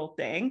that little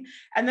thing,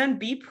 and then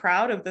be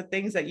proud of the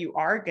things that you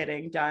are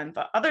getting done.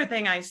 The other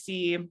thing I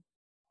see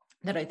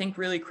that I think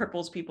really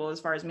cripples people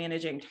as far as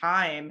managing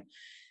time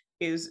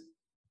is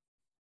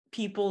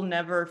people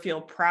never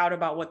feel proud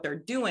about what they're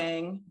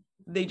doing.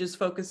 They just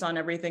focus on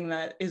everything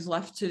that is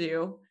left to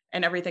do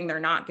and everything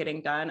they're not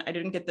getting done. I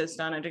didn't get this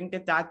done. I didn't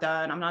get that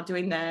done. I'm not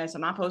doing this.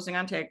 I'm not posting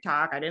on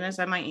TikTok. I didn't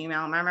send my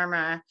email,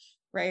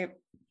 right?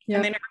 Yep.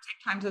 And they never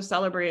take time to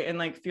celebrate and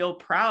like feel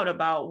proud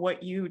about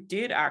what you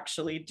did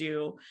actually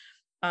do.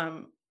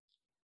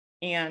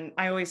 And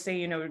I always say,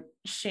 you know,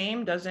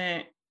 shame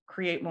doesn't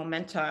create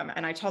momentum.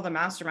 And I tell the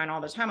mastermind all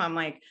the time, I'm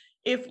like,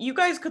 if you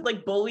guys could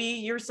like bully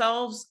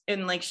yourselves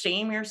and like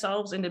shame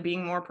yourselves into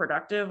being more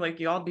productive, like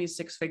you all be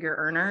 6-figure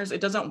earners,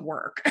 it doesn't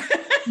work.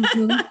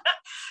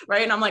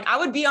 Right. And I'm like, I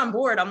would be on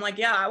board. I'm like,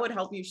 yeah, I would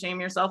help you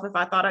shame yourself if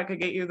I thought I could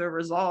get you the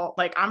result.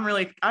 Like, I'm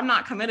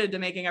not committed to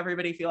making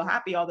everybody feel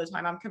happy all the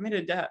time. I'm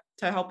committed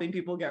to helping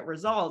people get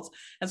results.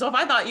 And so if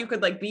I thought you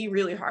could like be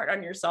really hard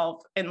on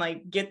yourself and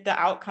like get the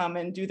outcome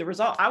and do the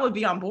result, I would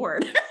be on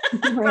board.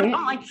 Right. But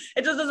I'm like,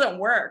 it just doesn't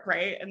work.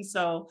 Right. And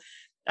so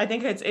I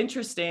think it's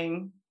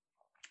interesting,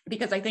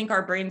 because I think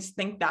our brains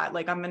think that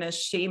like, I'm going to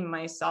shame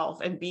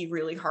myself and be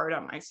really hard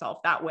on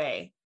myself that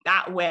way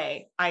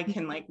I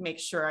can like make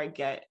sure I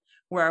get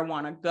where I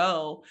want to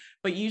go.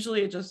 But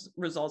usually it just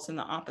results in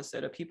the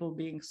opposite of people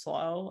being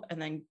slow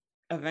and then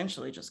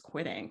eventually just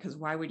quitting. Because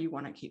why would you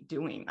want to keep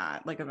doing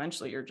that? Like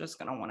eventually you're just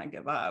going to want to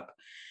give up.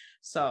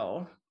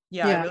 So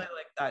yeah, I really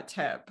like that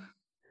tip.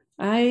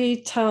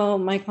 I tell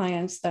my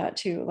clients that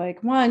too.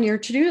 Like, one, your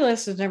to-do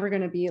list is never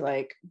going to be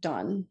like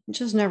done. It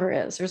just never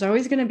is. There's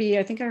always going to be,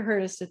 I think I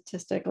heard a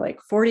statistic,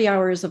 like 40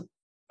 hours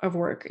of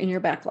work in your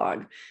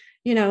backlog,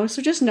 you know?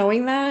 So just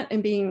knowing that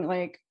and being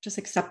like, just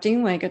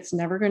accepting like it's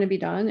never going to be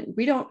done.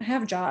 We don't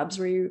have jobs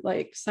where you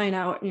like sign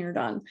out and you're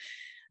done.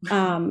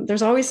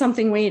 There's always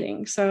something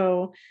waiting.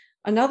 So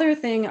another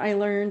thing I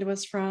learned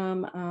was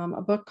from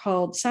a book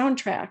called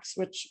Soundtracks,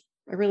 which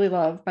I really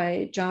love,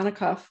 by John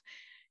Acuff.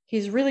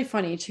 He's really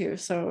funny too.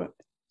 So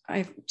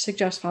I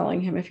suggest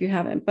following him if you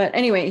haven't. But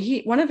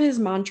anyway, one of his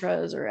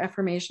mantras or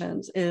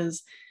affirmations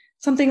is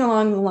something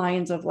along the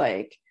lines of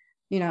like,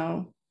 you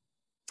know,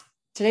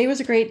 today was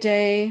a great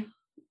day.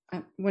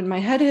 when my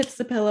head hits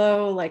the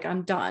pillow, like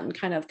I'm done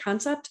kind of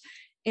concept.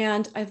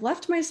 And I've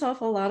left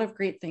myself a lot of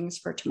great things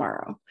for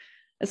tomorrow.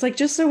 It's like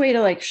just a way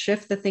to like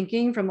shift the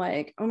thinking from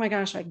like, oh my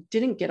gosh, I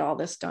didn't get all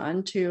this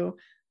done to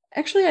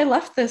actually, I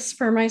left this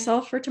for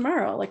myself for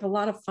tomorrow, like a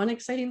lot of fun,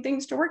 exciting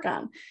things to work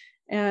on.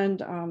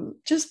 And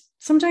just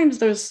sometimes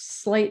those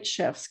slight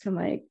shifts can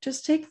like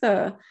just take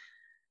the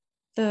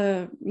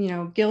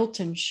guilt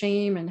and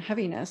shame and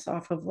heaviness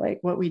off of like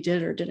what we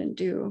did or didn't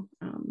do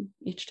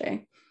each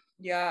day.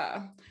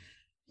 Yeah.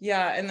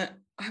 And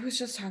I was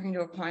just talking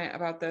to a client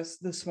about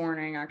this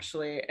morning,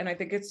 actually. And I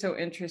think it's so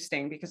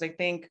interesting because I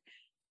think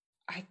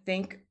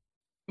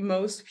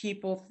most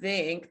people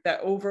think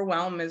that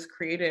overwhelm is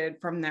created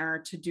from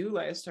their to-do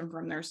list and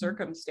from their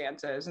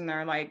circumstances. And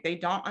they're like, they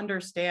don't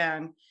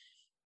understand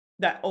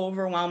that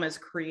overwhelm is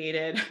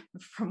created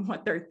from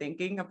what they're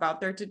thinking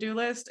about their to-do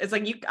list. It's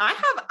like I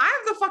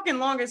have the fucking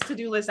longest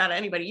to-do list out of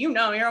anybody.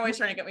 You're always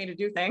trying to get me to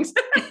do things.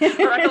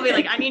 Or I'll be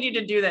like, I need you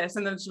to do this.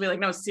 And then she'll be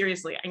like, no,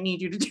 seriously, I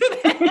need you to do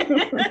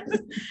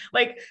that.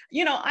 Like,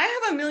 I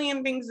have a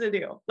million things to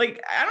do.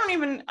 Like, I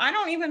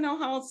don't even know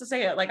how else to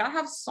say it. Like, I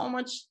have so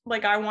much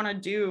like I want to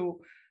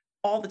do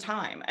all the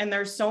time. And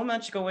there's so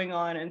much going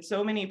on and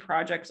so many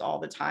projects all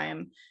the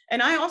time.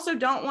 And I also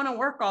don't want to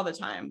work all the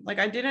time. Like,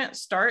 I didn't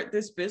start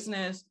this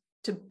business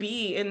to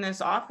be in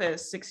this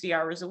office 60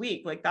 hours a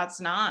week. Like,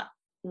 that's not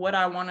what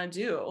I want to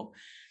do.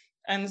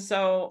 And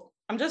so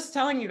I'm just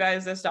telling you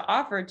guys this to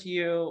offer to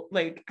you,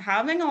 like,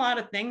 having a lot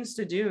of things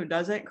to do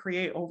doesn't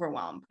create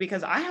overwhelm,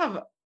 because I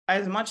have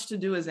as much to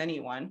do as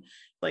anyone,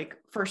 like,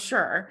 for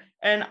sure.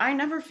 And I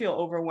never feel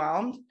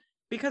overwhelmed,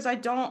 because I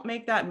don't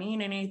make that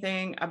mean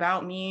anything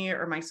about me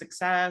or my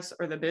success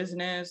or the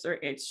business, or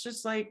it's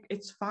just like,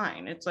 it's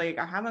fine. It's like,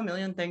 I have a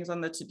million things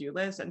on the to-do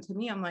list. And to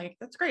me, I'm like,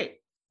 that's great.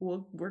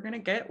 Well, we're going to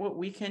get what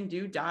we can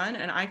do done.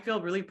 And I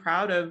feel really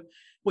proud of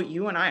what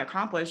you and I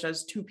accomplished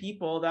as two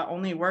people that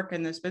only work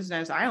in this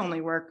business. I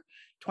only work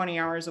 20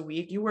 hours a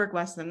week. You work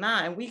less than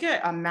that. And we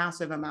get a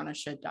massive amount of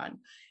shit done,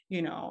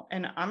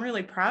 and I'm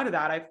really proud of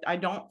that. I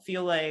don't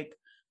feel like,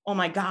 oh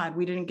my God,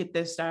 we didn't get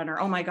this done, or,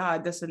 oh my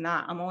God, this and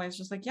that. I'm always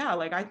just like, yeah,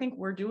 like, I think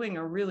we're doing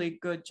a really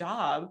good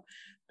job.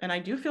 And I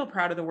do feel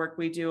proud of the work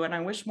we do. And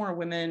I wish more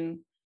women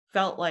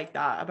felt like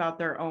that about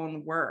their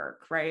own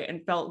work, right?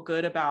 And felt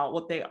good about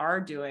what they are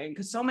doing.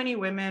 Because so many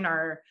women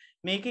are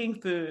making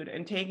food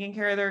and taking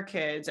care of their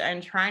kids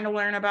and trying to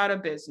learn about a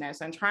business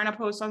and trying to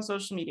post on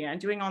social media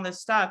and doing all this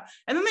stuff.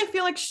 And then they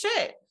feel like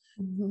shit,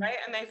 right?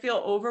 And they feel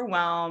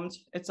overwhelmed.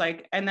 It's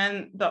like, and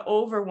then the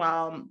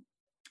overwhelm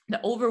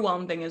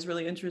thing is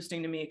really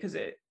interesting to me, because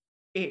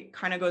it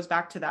kind of goes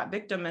back to that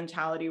victim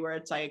mentality where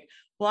it's like,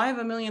 well, I have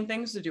a million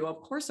things to do.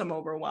 Of course I'm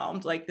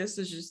overwhelmed. Like, this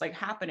is just like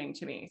happening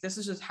to me. This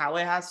is just how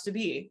it has to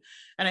be.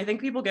 And I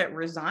think people get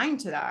resigned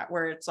to that,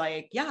 where it's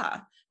like,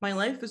 yeah, my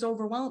life is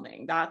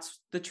overwhelming. That's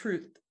the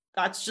truth.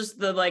 That's just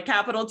the like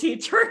capital T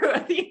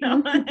truth. You know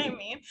what I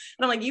mean?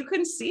 And I'm like, you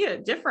can see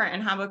it different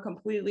and have a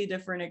completely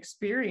different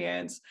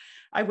experience.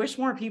 I wish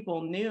more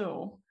people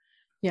knew.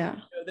 Yeah.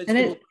 The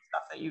tools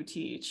stuff that you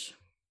teach.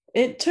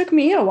 It took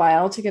me a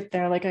while to get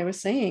there, like I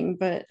was saying,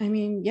 but I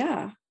mean,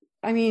 yeah.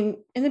 I mean,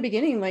 in the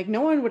beginning, like,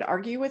 no one would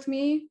argue with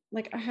me.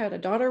 Like, I had a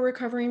daughter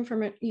recovering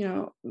from it,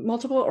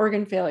 multiple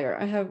organ failure.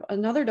 I have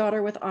another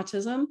daughter with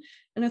autism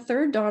and a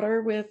third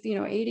daughter with,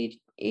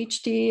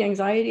 ADHD,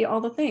 anxiety,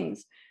 all the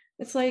things.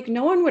 It's like,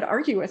 no one would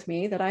argue with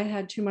me that I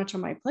had too much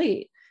on my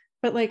plate,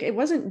 but like, it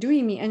wasn't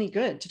doing me any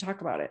good to talk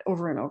about it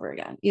over and over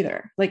again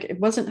either. Like, it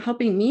wasn't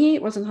helping me.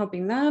 It wasn't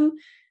helping them.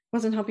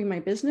 Wasn't helping my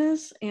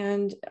business,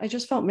 and I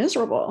just felt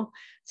miserable.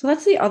 So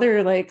that's the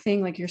other like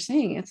thing, like you're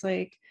saying, it's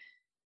like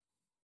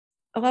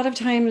a lot of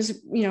times,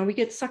 we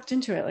get sucked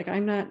into it. Like,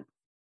 I'm not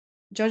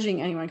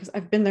judging anyone because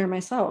I've been there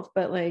myself,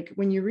 but like,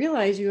 when you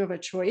realize you have a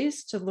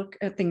choice to look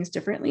at things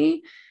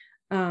differently,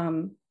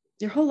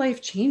 your whole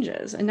life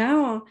changes. And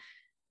now,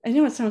 I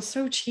know it sounds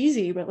so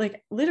cheesy, but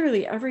like,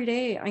 literally every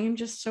day I am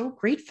just so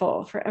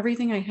grateful for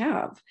everything I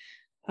have.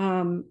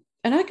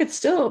 And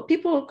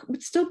people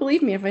would still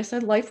believe me if I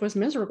said life was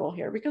miserable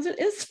here, because it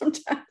is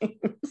sometimes.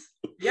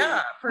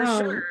 Yeah, for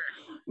sure.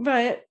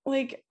 But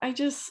like, I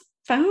just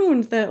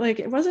found that like,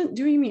 it wasn't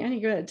doing me any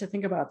good to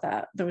think about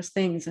those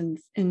things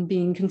and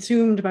being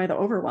consumed by the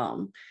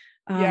overwhelm.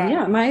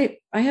 I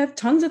have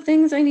tons of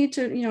things I need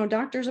to,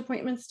 doctor's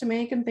appointments to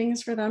make and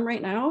things for them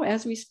right now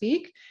as we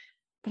speak.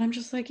 But I'm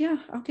just like, yeah,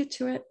 I'll get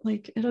to it.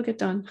 Like, it'll get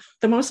done.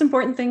 The most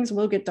important things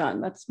will get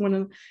done. That's one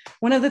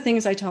of the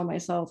things I tell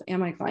myself and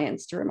my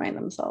clients to remind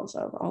themselves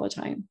of all the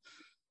time.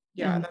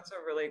 Yeah, that's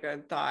a really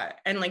good thought.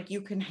 And like,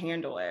 you can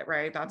handle it,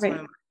 right? That's one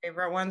of my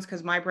favorite ones,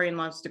 because my brain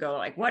loves to go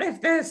like, what if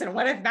this and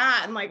what if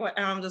that? And like, what?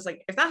 And I'm just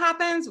like, if that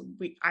happens,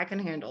 I can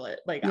handle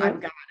it. Like,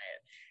 I've got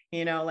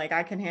it. Like,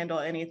 I can handle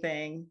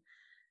anything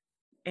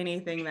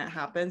that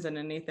happens and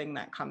anything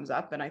that comes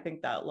up. And I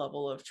think that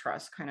level of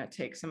trust kind of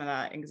takes some of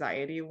that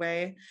anxiety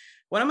away.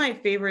 One of my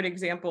favorite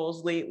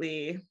examples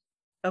lately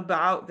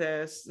about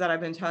this that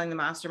I've been telling the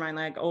mastermind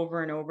like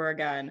over and over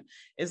again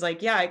is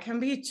like, yeah, it can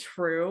be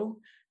true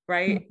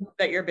right?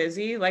 That you're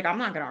busy. Like, I'm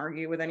not going to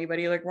argue with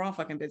anybody. Like, we're all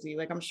fucking busy.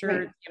 Like, I'm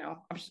sure,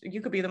 Right.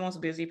 you could be the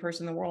most busy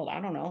person in the world. I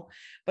don't know.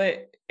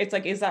 But it's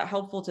like, is that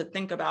helpful to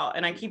think about?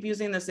 And I keep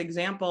using this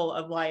example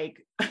of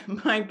like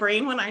my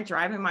brain when I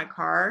drive in my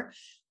car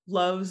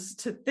loves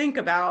to think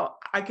about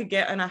I could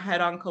get in a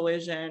head-on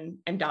collision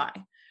and die.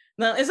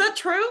 Now, is that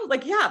true?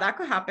 Like, yeah, that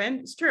could happen.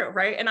 It's true,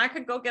 right? And I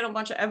could go get a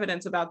bunch of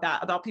evidence about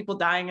that, about people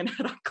dying in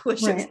head-on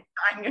collisions, Right.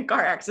 dying in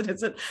car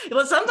accidents. And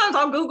sometimes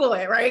I'll Google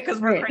it, right?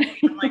 Because we're Right. crazy.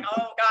 I'm like,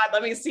 oh God,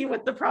 let me see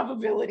what the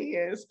probability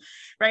is,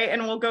 right?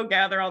 And we'll go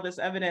gather all this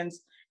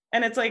evidence.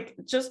 And it's like,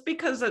 just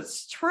because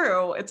it's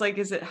true, it's like,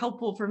 is it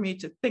helpful for me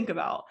to think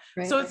about?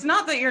 Right. So it's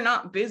not that you're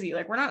not busy.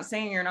 Like, we're not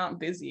saying you're not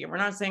busy. And we're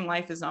not saying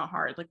life is not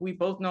hard. Like, we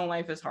both know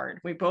life is hard.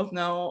 We both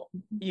know,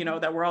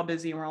 that we're all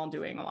busy and we're all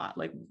doing a lot.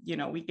 Like,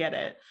 we get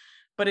it.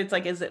 But it's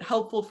like, is it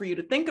helpful for you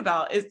to think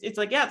about? It's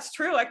like, yeah, it's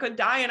true. I could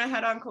die in a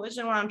head-on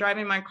collision when I'm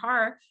driving my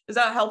car. Is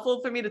that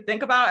helpful for me to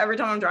think about every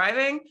time I'm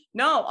driving?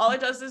 No, all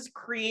it does is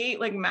create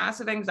like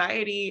massive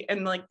anxiety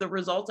and like the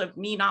result of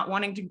me not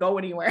wanting to go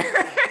anywhere,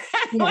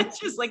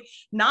 which is like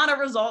not a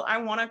result I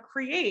want to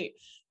create.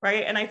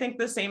 Right. And I think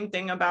the same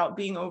thing about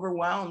being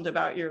overwhelmed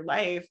about your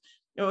life.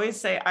 I always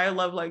say, I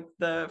love like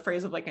the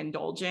phrase of like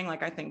indulging.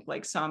 Like, I think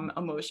like some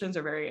emotions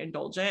are very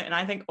indulgent, and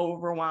I think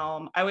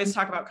overwhelm, I always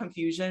talk about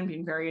confusion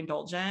being very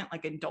indulgent,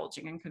 like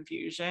indulging in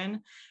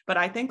confusion. But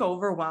I think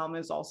overwhelm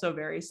is also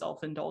very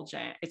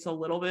self-indulgent. It's a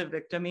little bit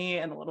victim-y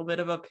and a little bit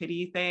of a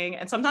pity thing.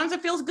 And sometimes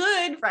it feels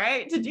good,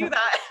 right, to do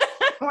that.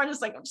 We're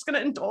just like, I'm just going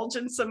to indulge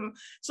in some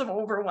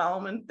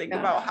overwhelm and think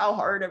about how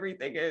hard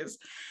everything is.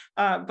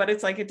 But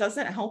it's like, it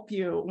doesn't help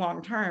you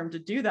long-term to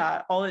do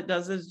that. All it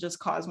does is just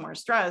cause more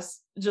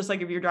stress. Just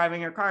like if you're driving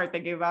your car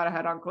thinking about a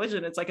head-on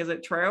collision, it's like, is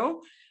it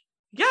true?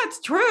 Yeah,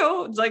 it's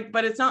true. It's like,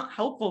 but it's not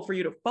helpful for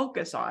you to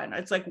focus on.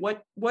 It's like,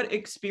 what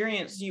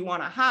experience do you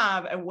want to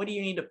have? And what do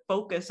you need to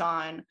focus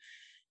on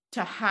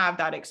to have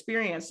that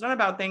experience? It's not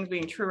about things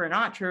being true or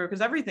not true,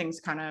 because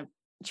everything's kind of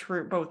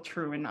true, both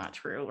true and not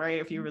true, right?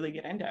 If you really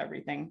get into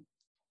everything.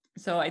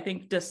 So I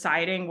think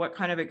deciding what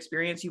kind of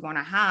experience you want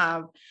to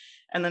have,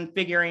 and then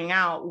figuring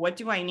out, what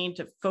do I need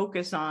to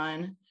focus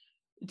on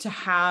to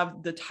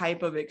have the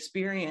type of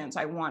experience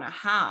I want to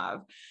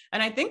have.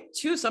 And I think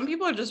too, some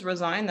people are just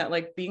resigned that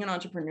like being an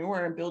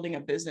entrepreneur and building a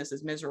business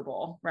is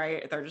miserable,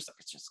 right? They're just,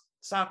 it just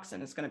sucks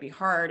and it's going to be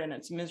hard and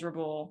it's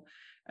miserable.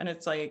 And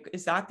it's like,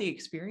 is that the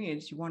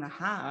experience you want to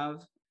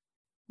have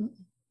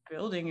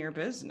building your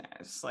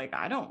business? Like,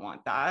 I don't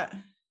want that.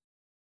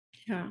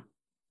 Yeah.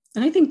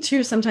 And I think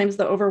too, sometimes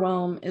the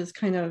overwhelm is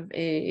kind of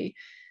a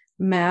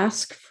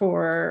mask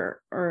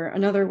for, or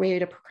another way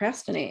to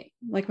procrastinate.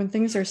 Like when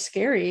things are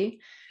scary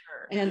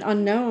and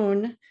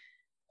unknown.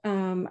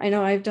 I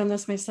know I've done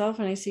this myself,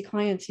 and I see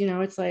clients,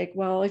 it's like,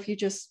 well, if you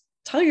just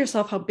tell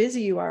yourself how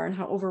busy you are and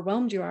how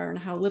overwhelmed you are and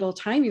how little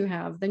time you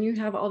have, then you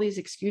have all these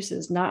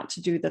excuses not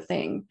to do the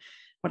thing,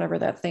 whatever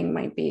that thing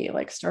might be,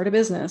 like start a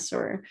business,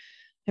 or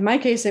in my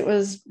case, it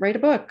was write a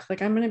book.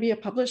 Like, I'm going to be a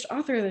published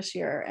author this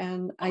year.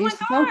 And I used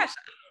to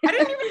I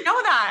didn't even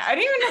know that. I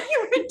didn't even know you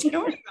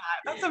were doing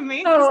that. That's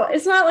amazing. So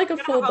it's not like a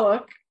full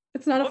book.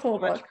 It's not a full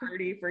book.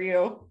 For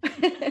you.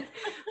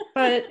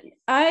 But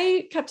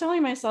I kept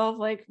telling myself,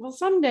 like, well,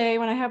 someday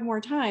when I have more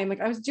time, like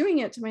I was doing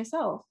it to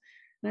myself.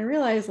 And I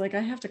realized like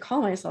I have to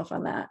call myself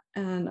on that.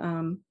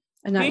 And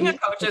being a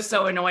coach is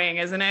so annoying,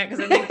 isn't it?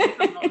 Because it makes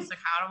you the most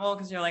accountable,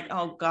 because you're like,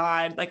 oh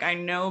God, like I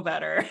know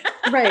better.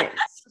 Right.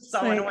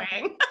 So like,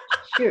 annoying.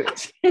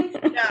 Shoot. Yeah,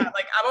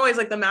 like I'm always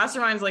like, the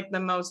mastermind's like the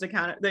most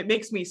that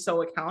makes me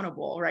so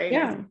accountable, right?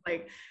 Yeah.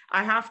 Like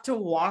I have to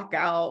walk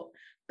out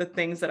the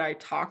things that I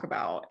talk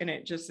about, and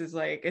it just is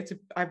like,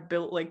 I've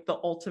built like the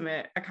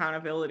ultimate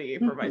accountability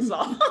for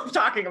myself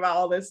talking about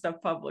all this stuff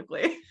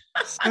publicly.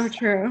 So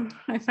true.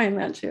 I find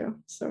that too.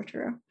 So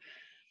true.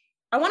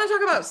 I want to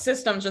talk about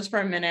systems just for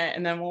a minute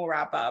and then we'll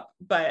wrap up.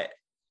 But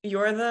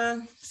you're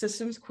the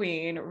systems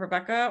queen.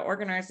 Rebecca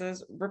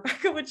organizes.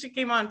 Rebecca, when she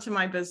came on to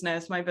my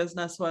business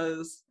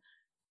was,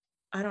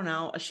 I don't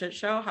know, a shit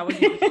show. How would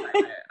you describe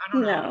it? I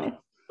don't know.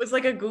 It was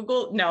like a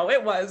Google. No,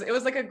 it was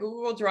like a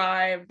Google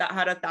Drive that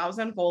had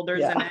 1,000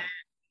 folders in it.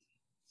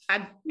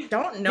 I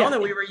don't know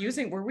that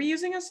were we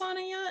using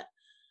Asana yet?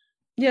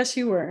 Yes,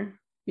 you were.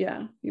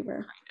 Yeah, you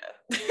were.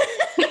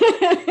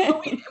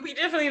 we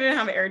definitely didn't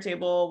have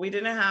Airtable. We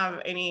didn't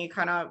have any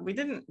kind of,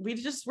 we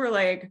just were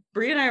like,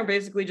 Brie and I are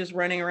basically just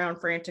running around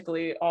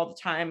frantically all the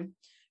time,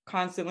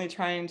 constantly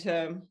trying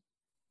to,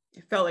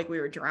 it felt like we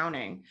were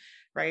drowning.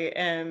 Right.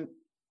 And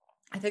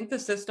I think the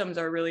systems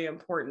are really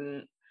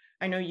important.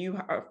 I know you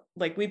are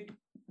like,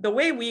 the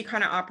way we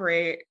kind of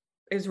operate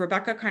is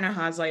Rebecca kind of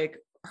has like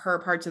her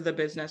parts of the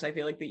business, I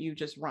feel like, that you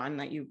just run,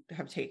 that you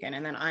have taken.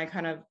 And then I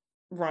kind of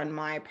run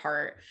my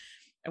part,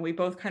 and we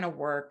both kind of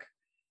work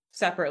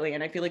separately.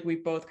 And I feel like we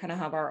both kind of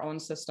have our own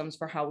systems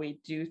for how we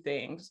do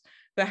things.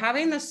 But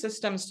having the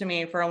systems, to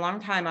me, for a long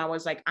time, I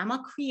was like, I'm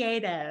a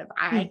creative.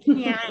 I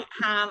can't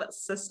have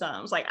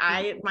systems. Like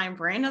my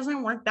brain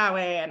doesn't work that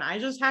way. And I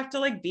just have to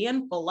like be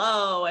in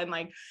flow. And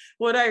like,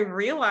 what I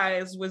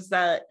realized was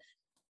that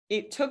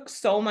it took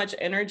so much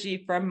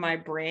energy from my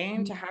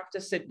brain to have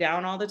to sit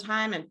down all the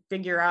time and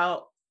figure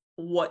out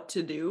what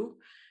to do,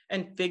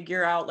 and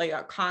figure out,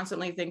 like,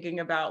 constantly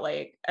thinking about,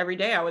 like, every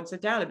day I would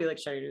sit down and be like,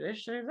 should I do this?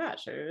 Should I do that?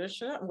 Should I do this?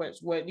 Should I?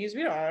 What needs to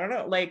be done? I don't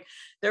know. Like,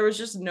 there was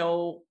just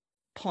no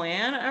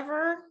plan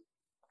ever.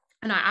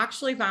 And I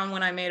actually found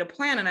when I made a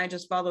plan and I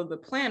just followed the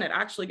plan, it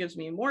actually gives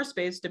me more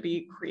space to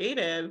be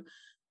creative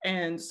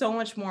and so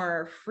much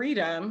more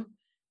freedom,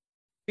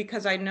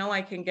 because I know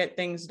I can get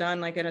things done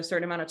like in a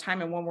certain amount of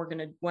time and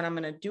when I'm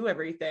gonna do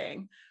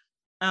everything.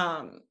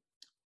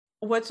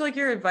 What's like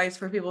your advice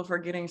for people for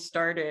getting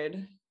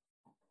started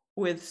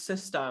with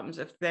systems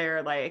if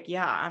they're like,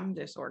 yeah, I'm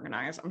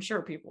disorganized? I'm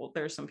sure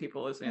there's some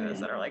people listening to this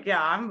that are like,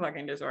 yeah, I'm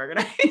fucking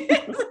disorganized.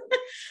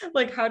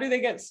 Like, how do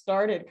they get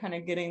started kind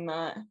of getting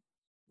that?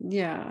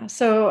 Yeah.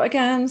 So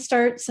again,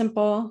 start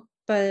simple,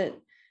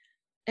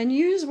 and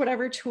use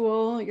whatever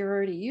tool you're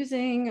already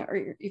using,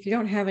 or if you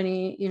don't have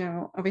any,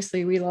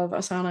 obviously we love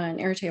Asana and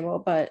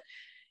Airtable, but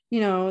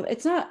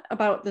it's not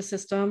about the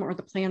system or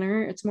the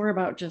planner. It's more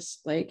about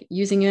just like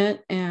using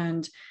it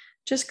and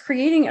just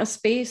creating a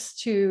space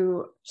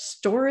to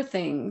store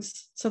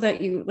things so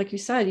that you, like you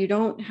said, you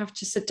don't have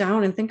to sit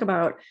down and think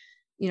about,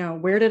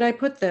 where did I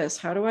put this?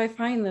 How do I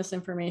find this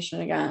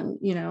information again?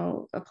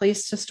 A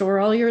place to store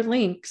all your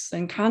links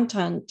and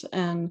content.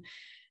 And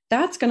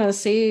that's going to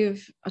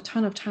save a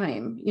ton of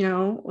time,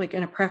 like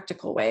in a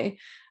practical way.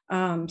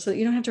 So that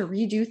you don't have to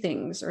redo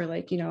things, or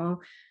like,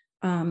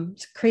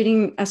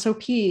 creating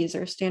SOPs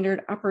or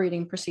standard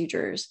operating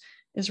procedures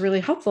is really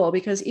helpful,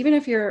 because even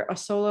if you're a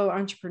solo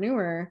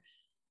entrepreneur,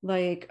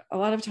 like a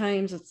lot of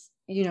times it's,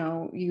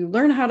 you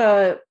learn how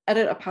to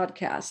edit a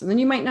podcast and then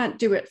you might not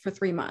do it for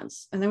 3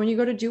 months. And then when you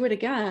go to do it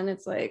again,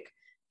 it's like,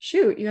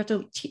 shoot, you have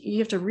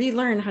to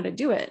relearn how to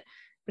do it.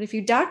 But if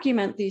you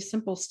document these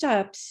simple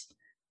steps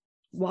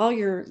while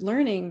you're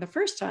learning the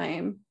first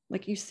time,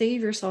 like you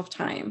save yourself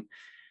time.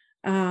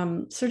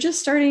 So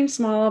just starting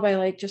small by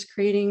like just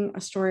creating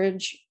a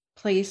storage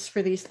place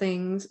for these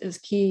things is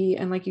key.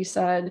 And like you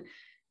said,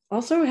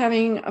 also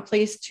having a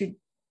place to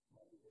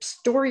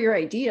store your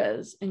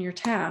ideas and your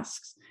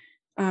tasks.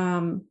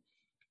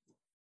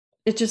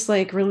 It just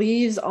like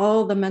relieves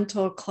all the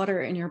mental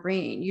clutter in your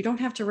brain. You don't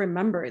have to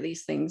remember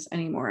these things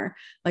anymore.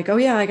 Like, oh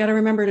yeah, I got to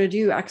remember to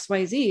do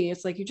XYZ.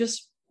 It's like you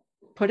just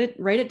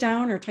write it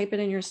down or type it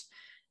in your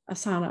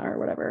Asana or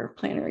whatever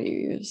planner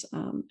you use.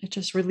 It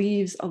just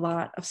relieves a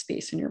lot of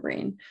space in your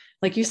brain,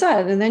 like you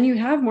said, and then you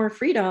have more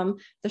freedom.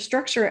 The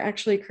structure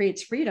actually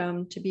creates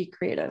freedom to be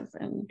creative.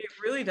 And it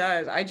really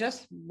does. I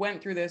just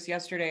went through this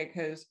yesterday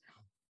because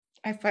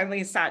I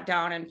finally sat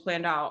down and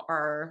planned out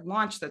our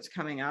launch that's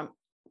coming up.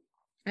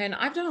 And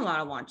I've done a lot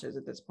of launches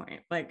at this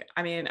point. Like,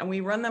 I mean, and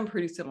we run them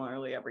pretty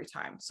similarly every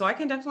time. So I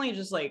can definitely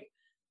just like,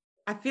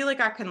 I feel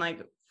like I can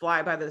like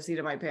fly by the seat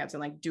of my pants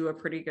and like do a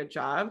pretty good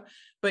job,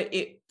 but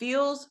it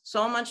feels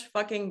so much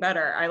fucking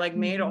better. I like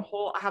made I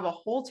have a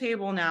whole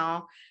table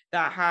now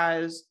that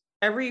has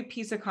every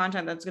piece of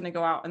content that's going to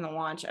go out in the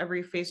launch,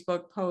 every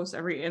Facebook post,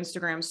 every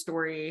Instagram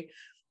story,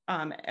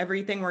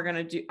 everything we're going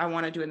to do, I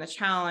want to do in the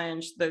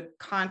challenge, the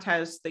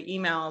contest, the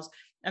emails.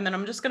 And then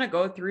I'm just going to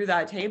go through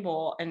that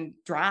table and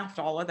draft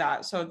all of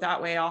that. So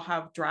that way I'll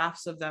have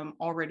drafts of them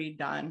already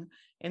done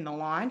in the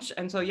launch.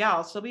 And so, yeah,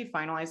 I'll still be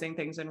finalizing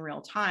things in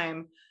real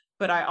time,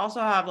 but I also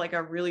have like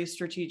a really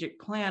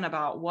strategic plan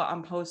about what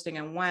I'm posting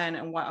and when,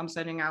 and what I'm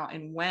sending out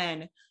and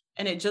when.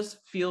 And it just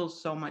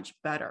feels so much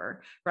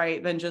better,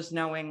 right? Than just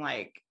knowing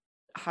like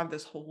I have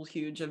this whole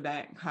huge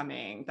event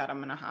coming that I'm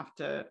going to have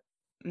to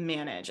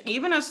manage.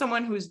 Even as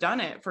someone who's done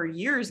it for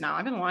years now,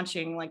 I've been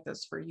launching like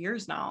this for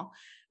years now,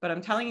 but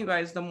I'm telling you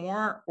guys, the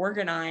more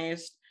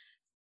organized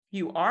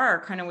you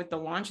are kind of with the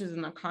launches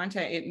and the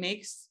content, it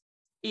makes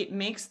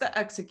the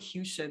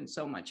execution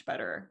so much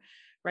better,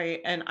 right?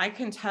 And I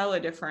can tell a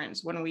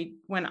difference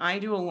when I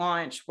do a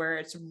launch where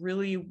it's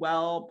really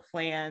well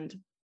planned,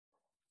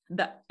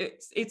 that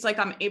it's like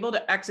I'm able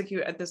to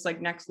execute at this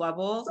like next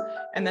level,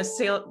 and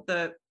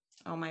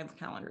oh, my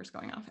calendar is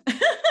going off.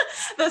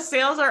 The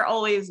sales are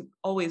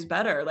always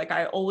better. Like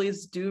I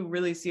always do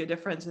really see a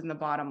difference in the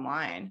bottom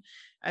line.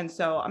 And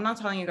so I'm not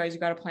telling you guys you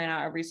got to plan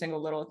out every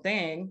single little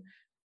thing,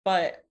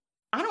 but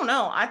I don't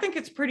know. I think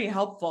it's pretty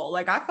helpful.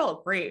 Like I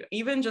felt great,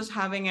 even just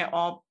having it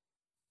all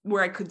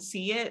where I could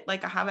see it.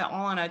 Like I have it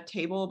all on a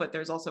table, but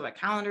there's also a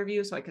calendar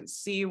view so I can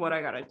see what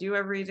I got to do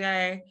every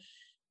day.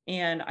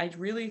 And I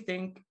really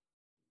think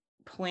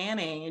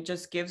planning, it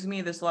just gives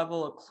me this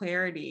level of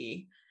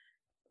clarity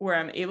where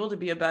I'm able to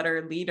be a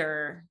better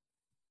leader.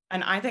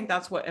 And I think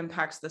that's what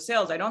impacts the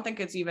sales. I don't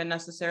think it's even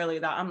necessarily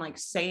that I'm like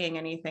saying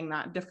anything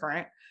that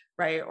different,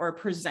 right? Or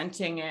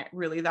presenting it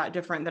really that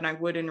different than I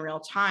would in real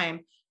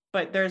time.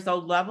 But there's a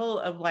level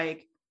of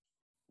like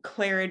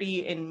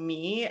clarity in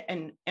me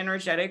and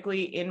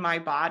energetically in my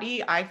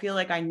body. I feel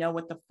like I know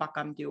what the fuck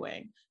I'm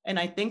doing. And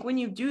I think when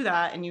you do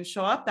that and you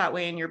show up that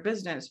way in your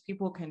business,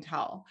 people can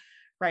tell,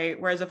 right?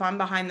 Whereas if I'm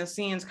behind the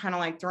scenes, kind of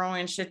like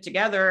throwing shit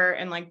together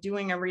and like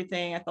doing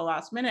everything at the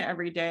last minute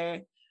every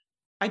day,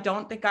 I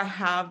don't think I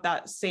have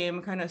that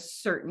same kind of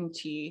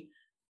certainty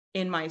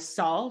in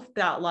myself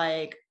that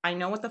like, I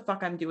know what the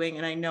fuck I'm doing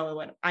and I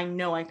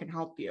know I can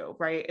help you,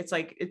 right? It's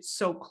like, it's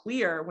so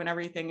clear when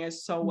everything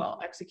is so well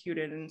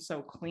executed and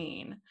so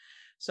clean.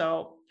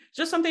 So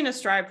just something to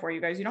strive for, you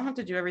guys. You don't have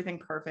to do everything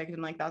perfect.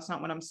 And like, that's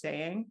not what I'm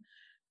saying,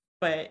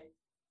 but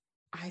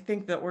I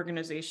think the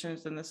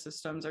organizations and the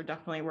systems are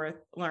definitely worth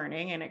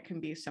learning, and it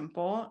can be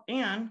simple.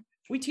 And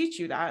we teach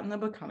you that in the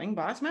Becoming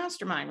Boss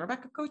Mastermind.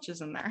 Rebecca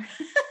coaches in there.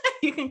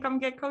 You can come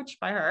get coached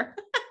by her.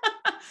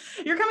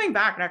 You're coming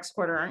back next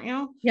quarter, aren't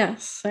you?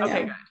 Yes.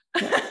 Okay, am.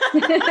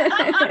 good.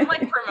 I'm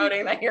like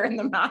promoting that you're in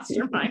the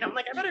mastermind. I'm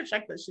like, I better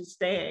check that she's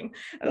staying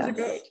as a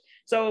coach.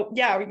 So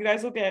yeah, you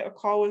guys will get a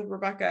call with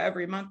Rebecca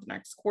every month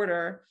next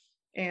quarter.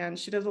 And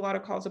she does a lot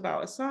of calls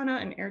about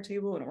Asana and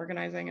Airtable and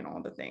organizing and all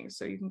the things.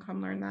 So you can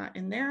come learn that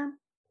in there.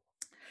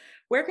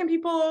 Where can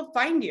people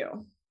find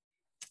you?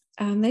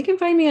 They can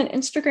find me on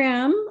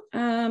Instagram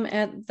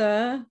at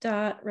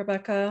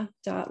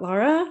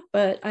the.rebecca.lara,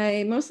 but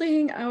I mostly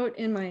hang out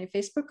in my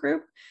Facebook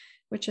group,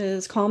 which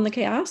is Calm the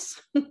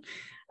Chaos.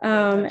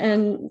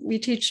 And we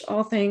teach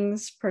all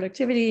things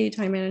productivity,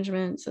 time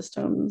management,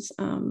 systems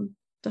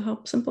to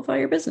help simplify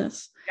your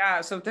business. Yeah.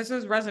 So if this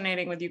is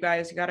resonating with you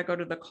guys, you got to go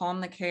to the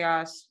Calm the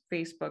Chaos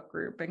Facebook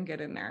group and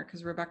get in there,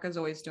 because Rebecca's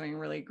always doing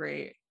really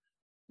great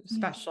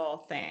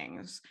special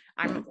things.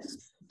 I'm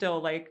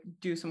still like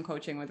do some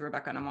coaching with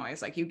Rebecca, and I'm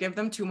always like, you give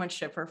them too much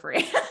shit for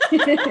free.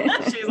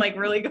 She's like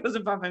really goes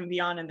above and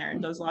beyond in there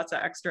and does lots of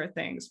extra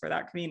things for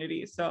that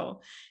community.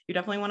 So you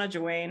definitely want to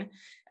join.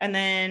 And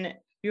then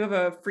you have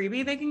a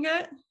freebie they can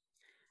get.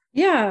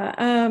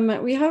 Yeah,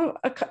 we have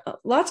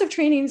lots of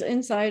trainings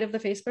inside of the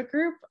Facebook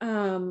group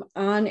on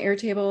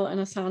Airtable and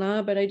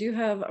Asana, but I do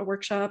have a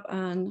workshop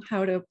on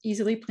how to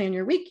easily plan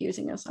your week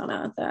using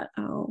Asana that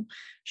I'll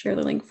share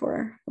the link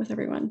for with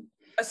everyone.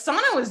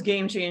 Asana was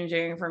game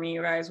changing for me,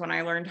 you guys, when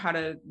I learned how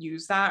to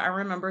use that. I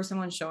remember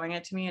someone showing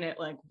it to me and it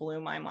like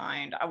blew my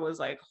mind. I was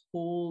like,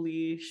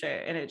 holy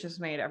shit. And it just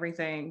made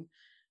everything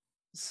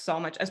so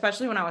much,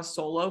 especially when I was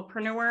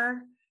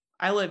solopreneur.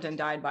 I lived and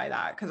died by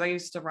that, because I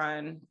used to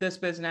run this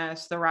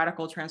business, the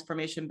radical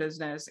transformation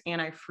business, and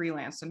I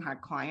freelanced and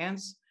had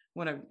clients.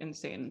 What an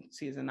insane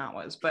season that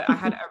was. But I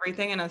had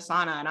everything in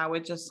Asana, and I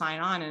would just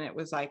sign on, and it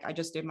was like, I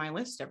just did my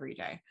list every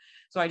day.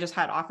 So I just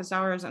had office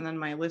hours and then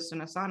my list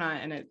in Asana.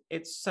 And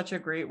it's such a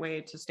great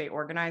way to stay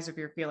organized if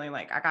you're feeling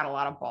like I got a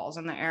lot of balls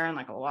in the air and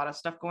like a lot of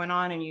stuff going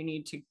on and you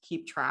need to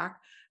keep track.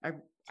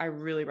 I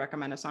really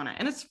recommend Asana,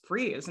 and it's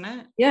free, isn't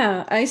it?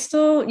 Yeah,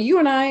 you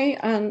and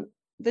I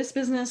this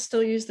business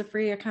still use the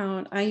free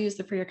account. I use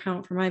the free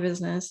account for my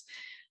business.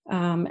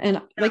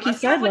 And like you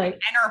said, like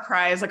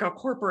enterprise, like a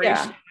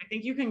corporation, I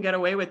think you can get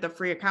away with the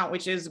free account,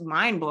 which is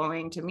mind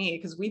blowing to me,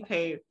 because we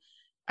pay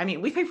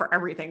for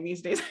everything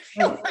these days, I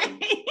feel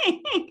like.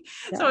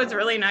 So it's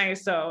really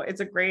nice. So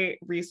it's a great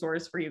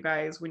resource for you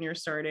guys when you're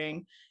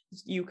starting.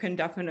 You can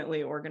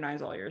definitely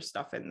organize all your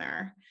stuff in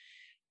there.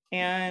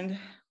 And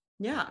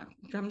yeah,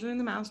 come join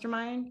the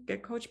mastermind,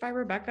 get coached by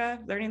Rebecca.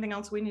 Is there anything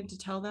else we need to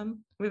tell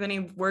them? We have any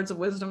words of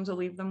wisdom to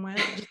leave them with?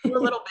 Just do a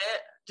little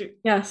bit.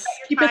 Yes.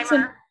 Keep it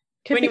simple.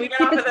 When we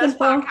get off of this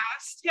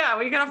podcast,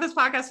 we get off this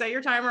podcast, set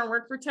your timer,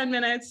 work for 10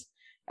 minutes.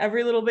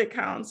 Every little bit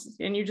counts.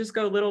 And you just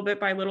go little bit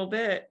by little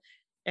bit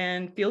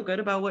and feel good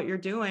about what you're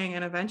doing.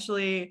 And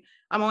eventually,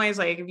 I'm always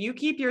like, if you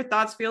keep your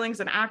thoughts, feelings,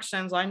 and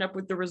actions lined up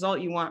with the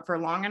result you want for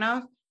long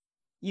enough,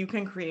 you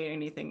can create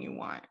anything you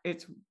want.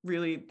 That's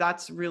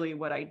really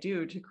what I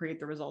do to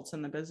create the results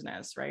in the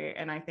business, right?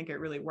 And I think it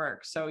really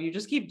works. So you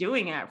just keep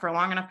doing it for a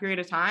long enough period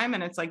of time,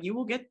 and it's like, you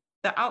will get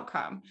the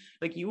outcome.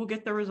 Like, you will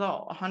get the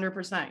result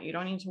 100%. You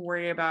don't need to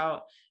worry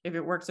about if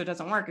it works or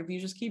doesn't work. If you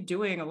just keep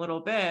doing a little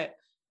bit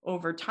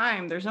over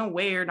time, there's no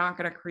way you're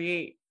going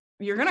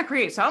to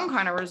create some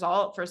kind of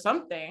result for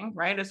something,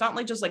 right? It's not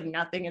like just like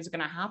nothing is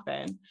going to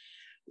happen.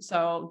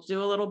 So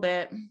do a little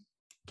bit,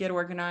 get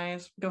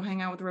organized, go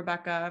hang out with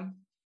Rebecca.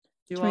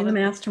 Join the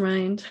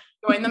mastermind.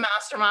 Join the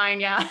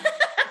mastermind. Yeah.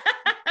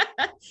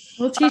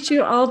 We'll teach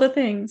you all the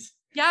things.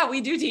 Yeah,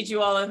 we do teach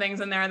you all the things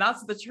in there.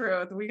 That's the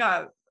truth. We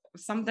got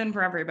something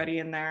for everybody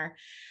in there.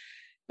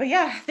 But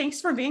yeah,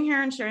 thanks for being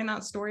here and sharing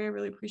that story. I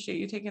really appreciate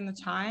you taking the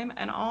time,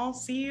 and I'll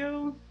see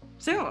you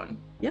soon.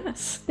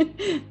 Yes.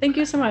 Thank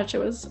you so much. It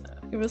was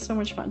so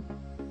much fun.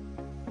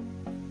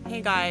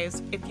 Hey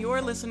guys, if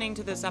you're listening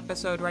to this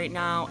episode right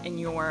now and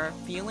you're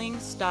feeling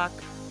stuck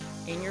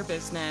in your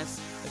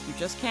business, if you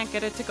just can't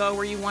get it to go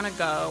where you want to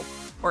go,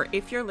 or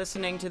if you're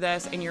listening to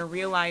this and you're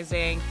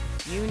realizing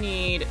you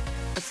need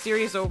a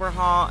serious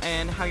overhaul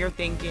in how you're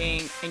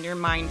thinking and your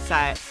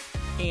mindset,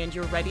 and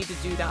you're ready to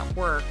do that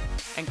work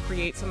and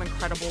create some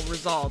incredible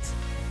results,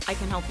 I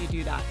can help you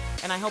do that.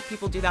 And I help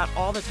people do that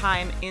all the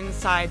time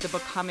inside the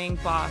Becoming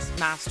Boss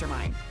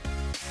Mastermind.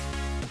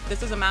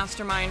 This is a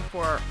mastermind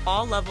for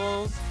all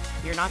levels.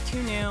 You're not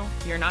too new,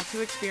 you're not too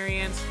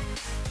experienced.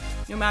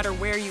 no matter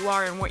where you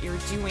are and what you're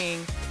doing,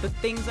 the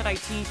things that I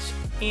teach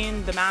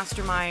in the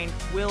mastermind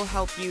will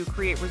help you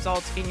create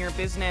results in your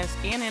business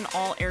and in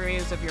all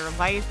areas of your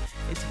life.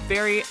 It's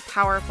very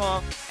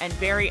powerful and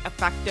very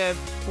effective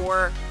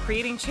for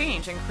creating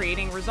change and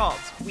creating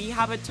results. We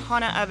have a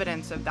ton of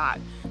evidence of that.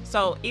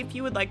 So if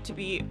you would like to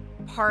be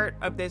part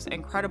of this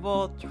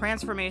incredible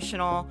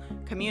transformational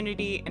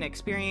community and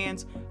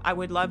experience, I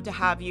would love to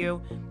have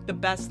you. The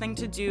best thing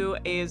to do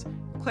is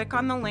click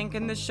on the link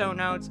in the show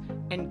notes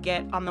and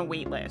get on the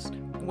wait list.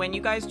 When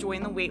you guys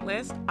join the wait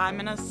list, I'm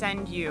gonna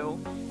send you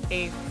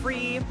a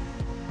free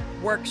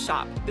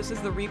workshop. This is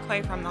the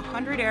replay from the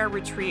 100 Air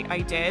retreat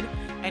I did,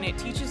 and it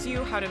teaches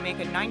you how to make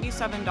a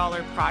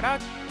 $97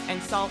 product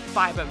and sell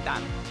 5 of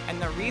them.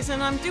 And the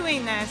reason I'm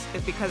doing this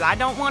is because I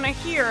don't want to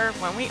hear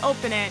when we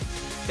open it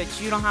that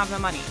you don't have the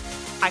money.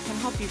 I can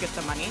help you get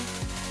the money.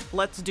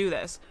 Let's do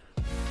this.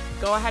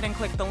 Go ahead and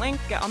click the link,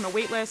 get on the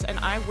wait list, and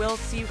I will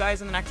see you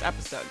guys in the next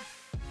episode.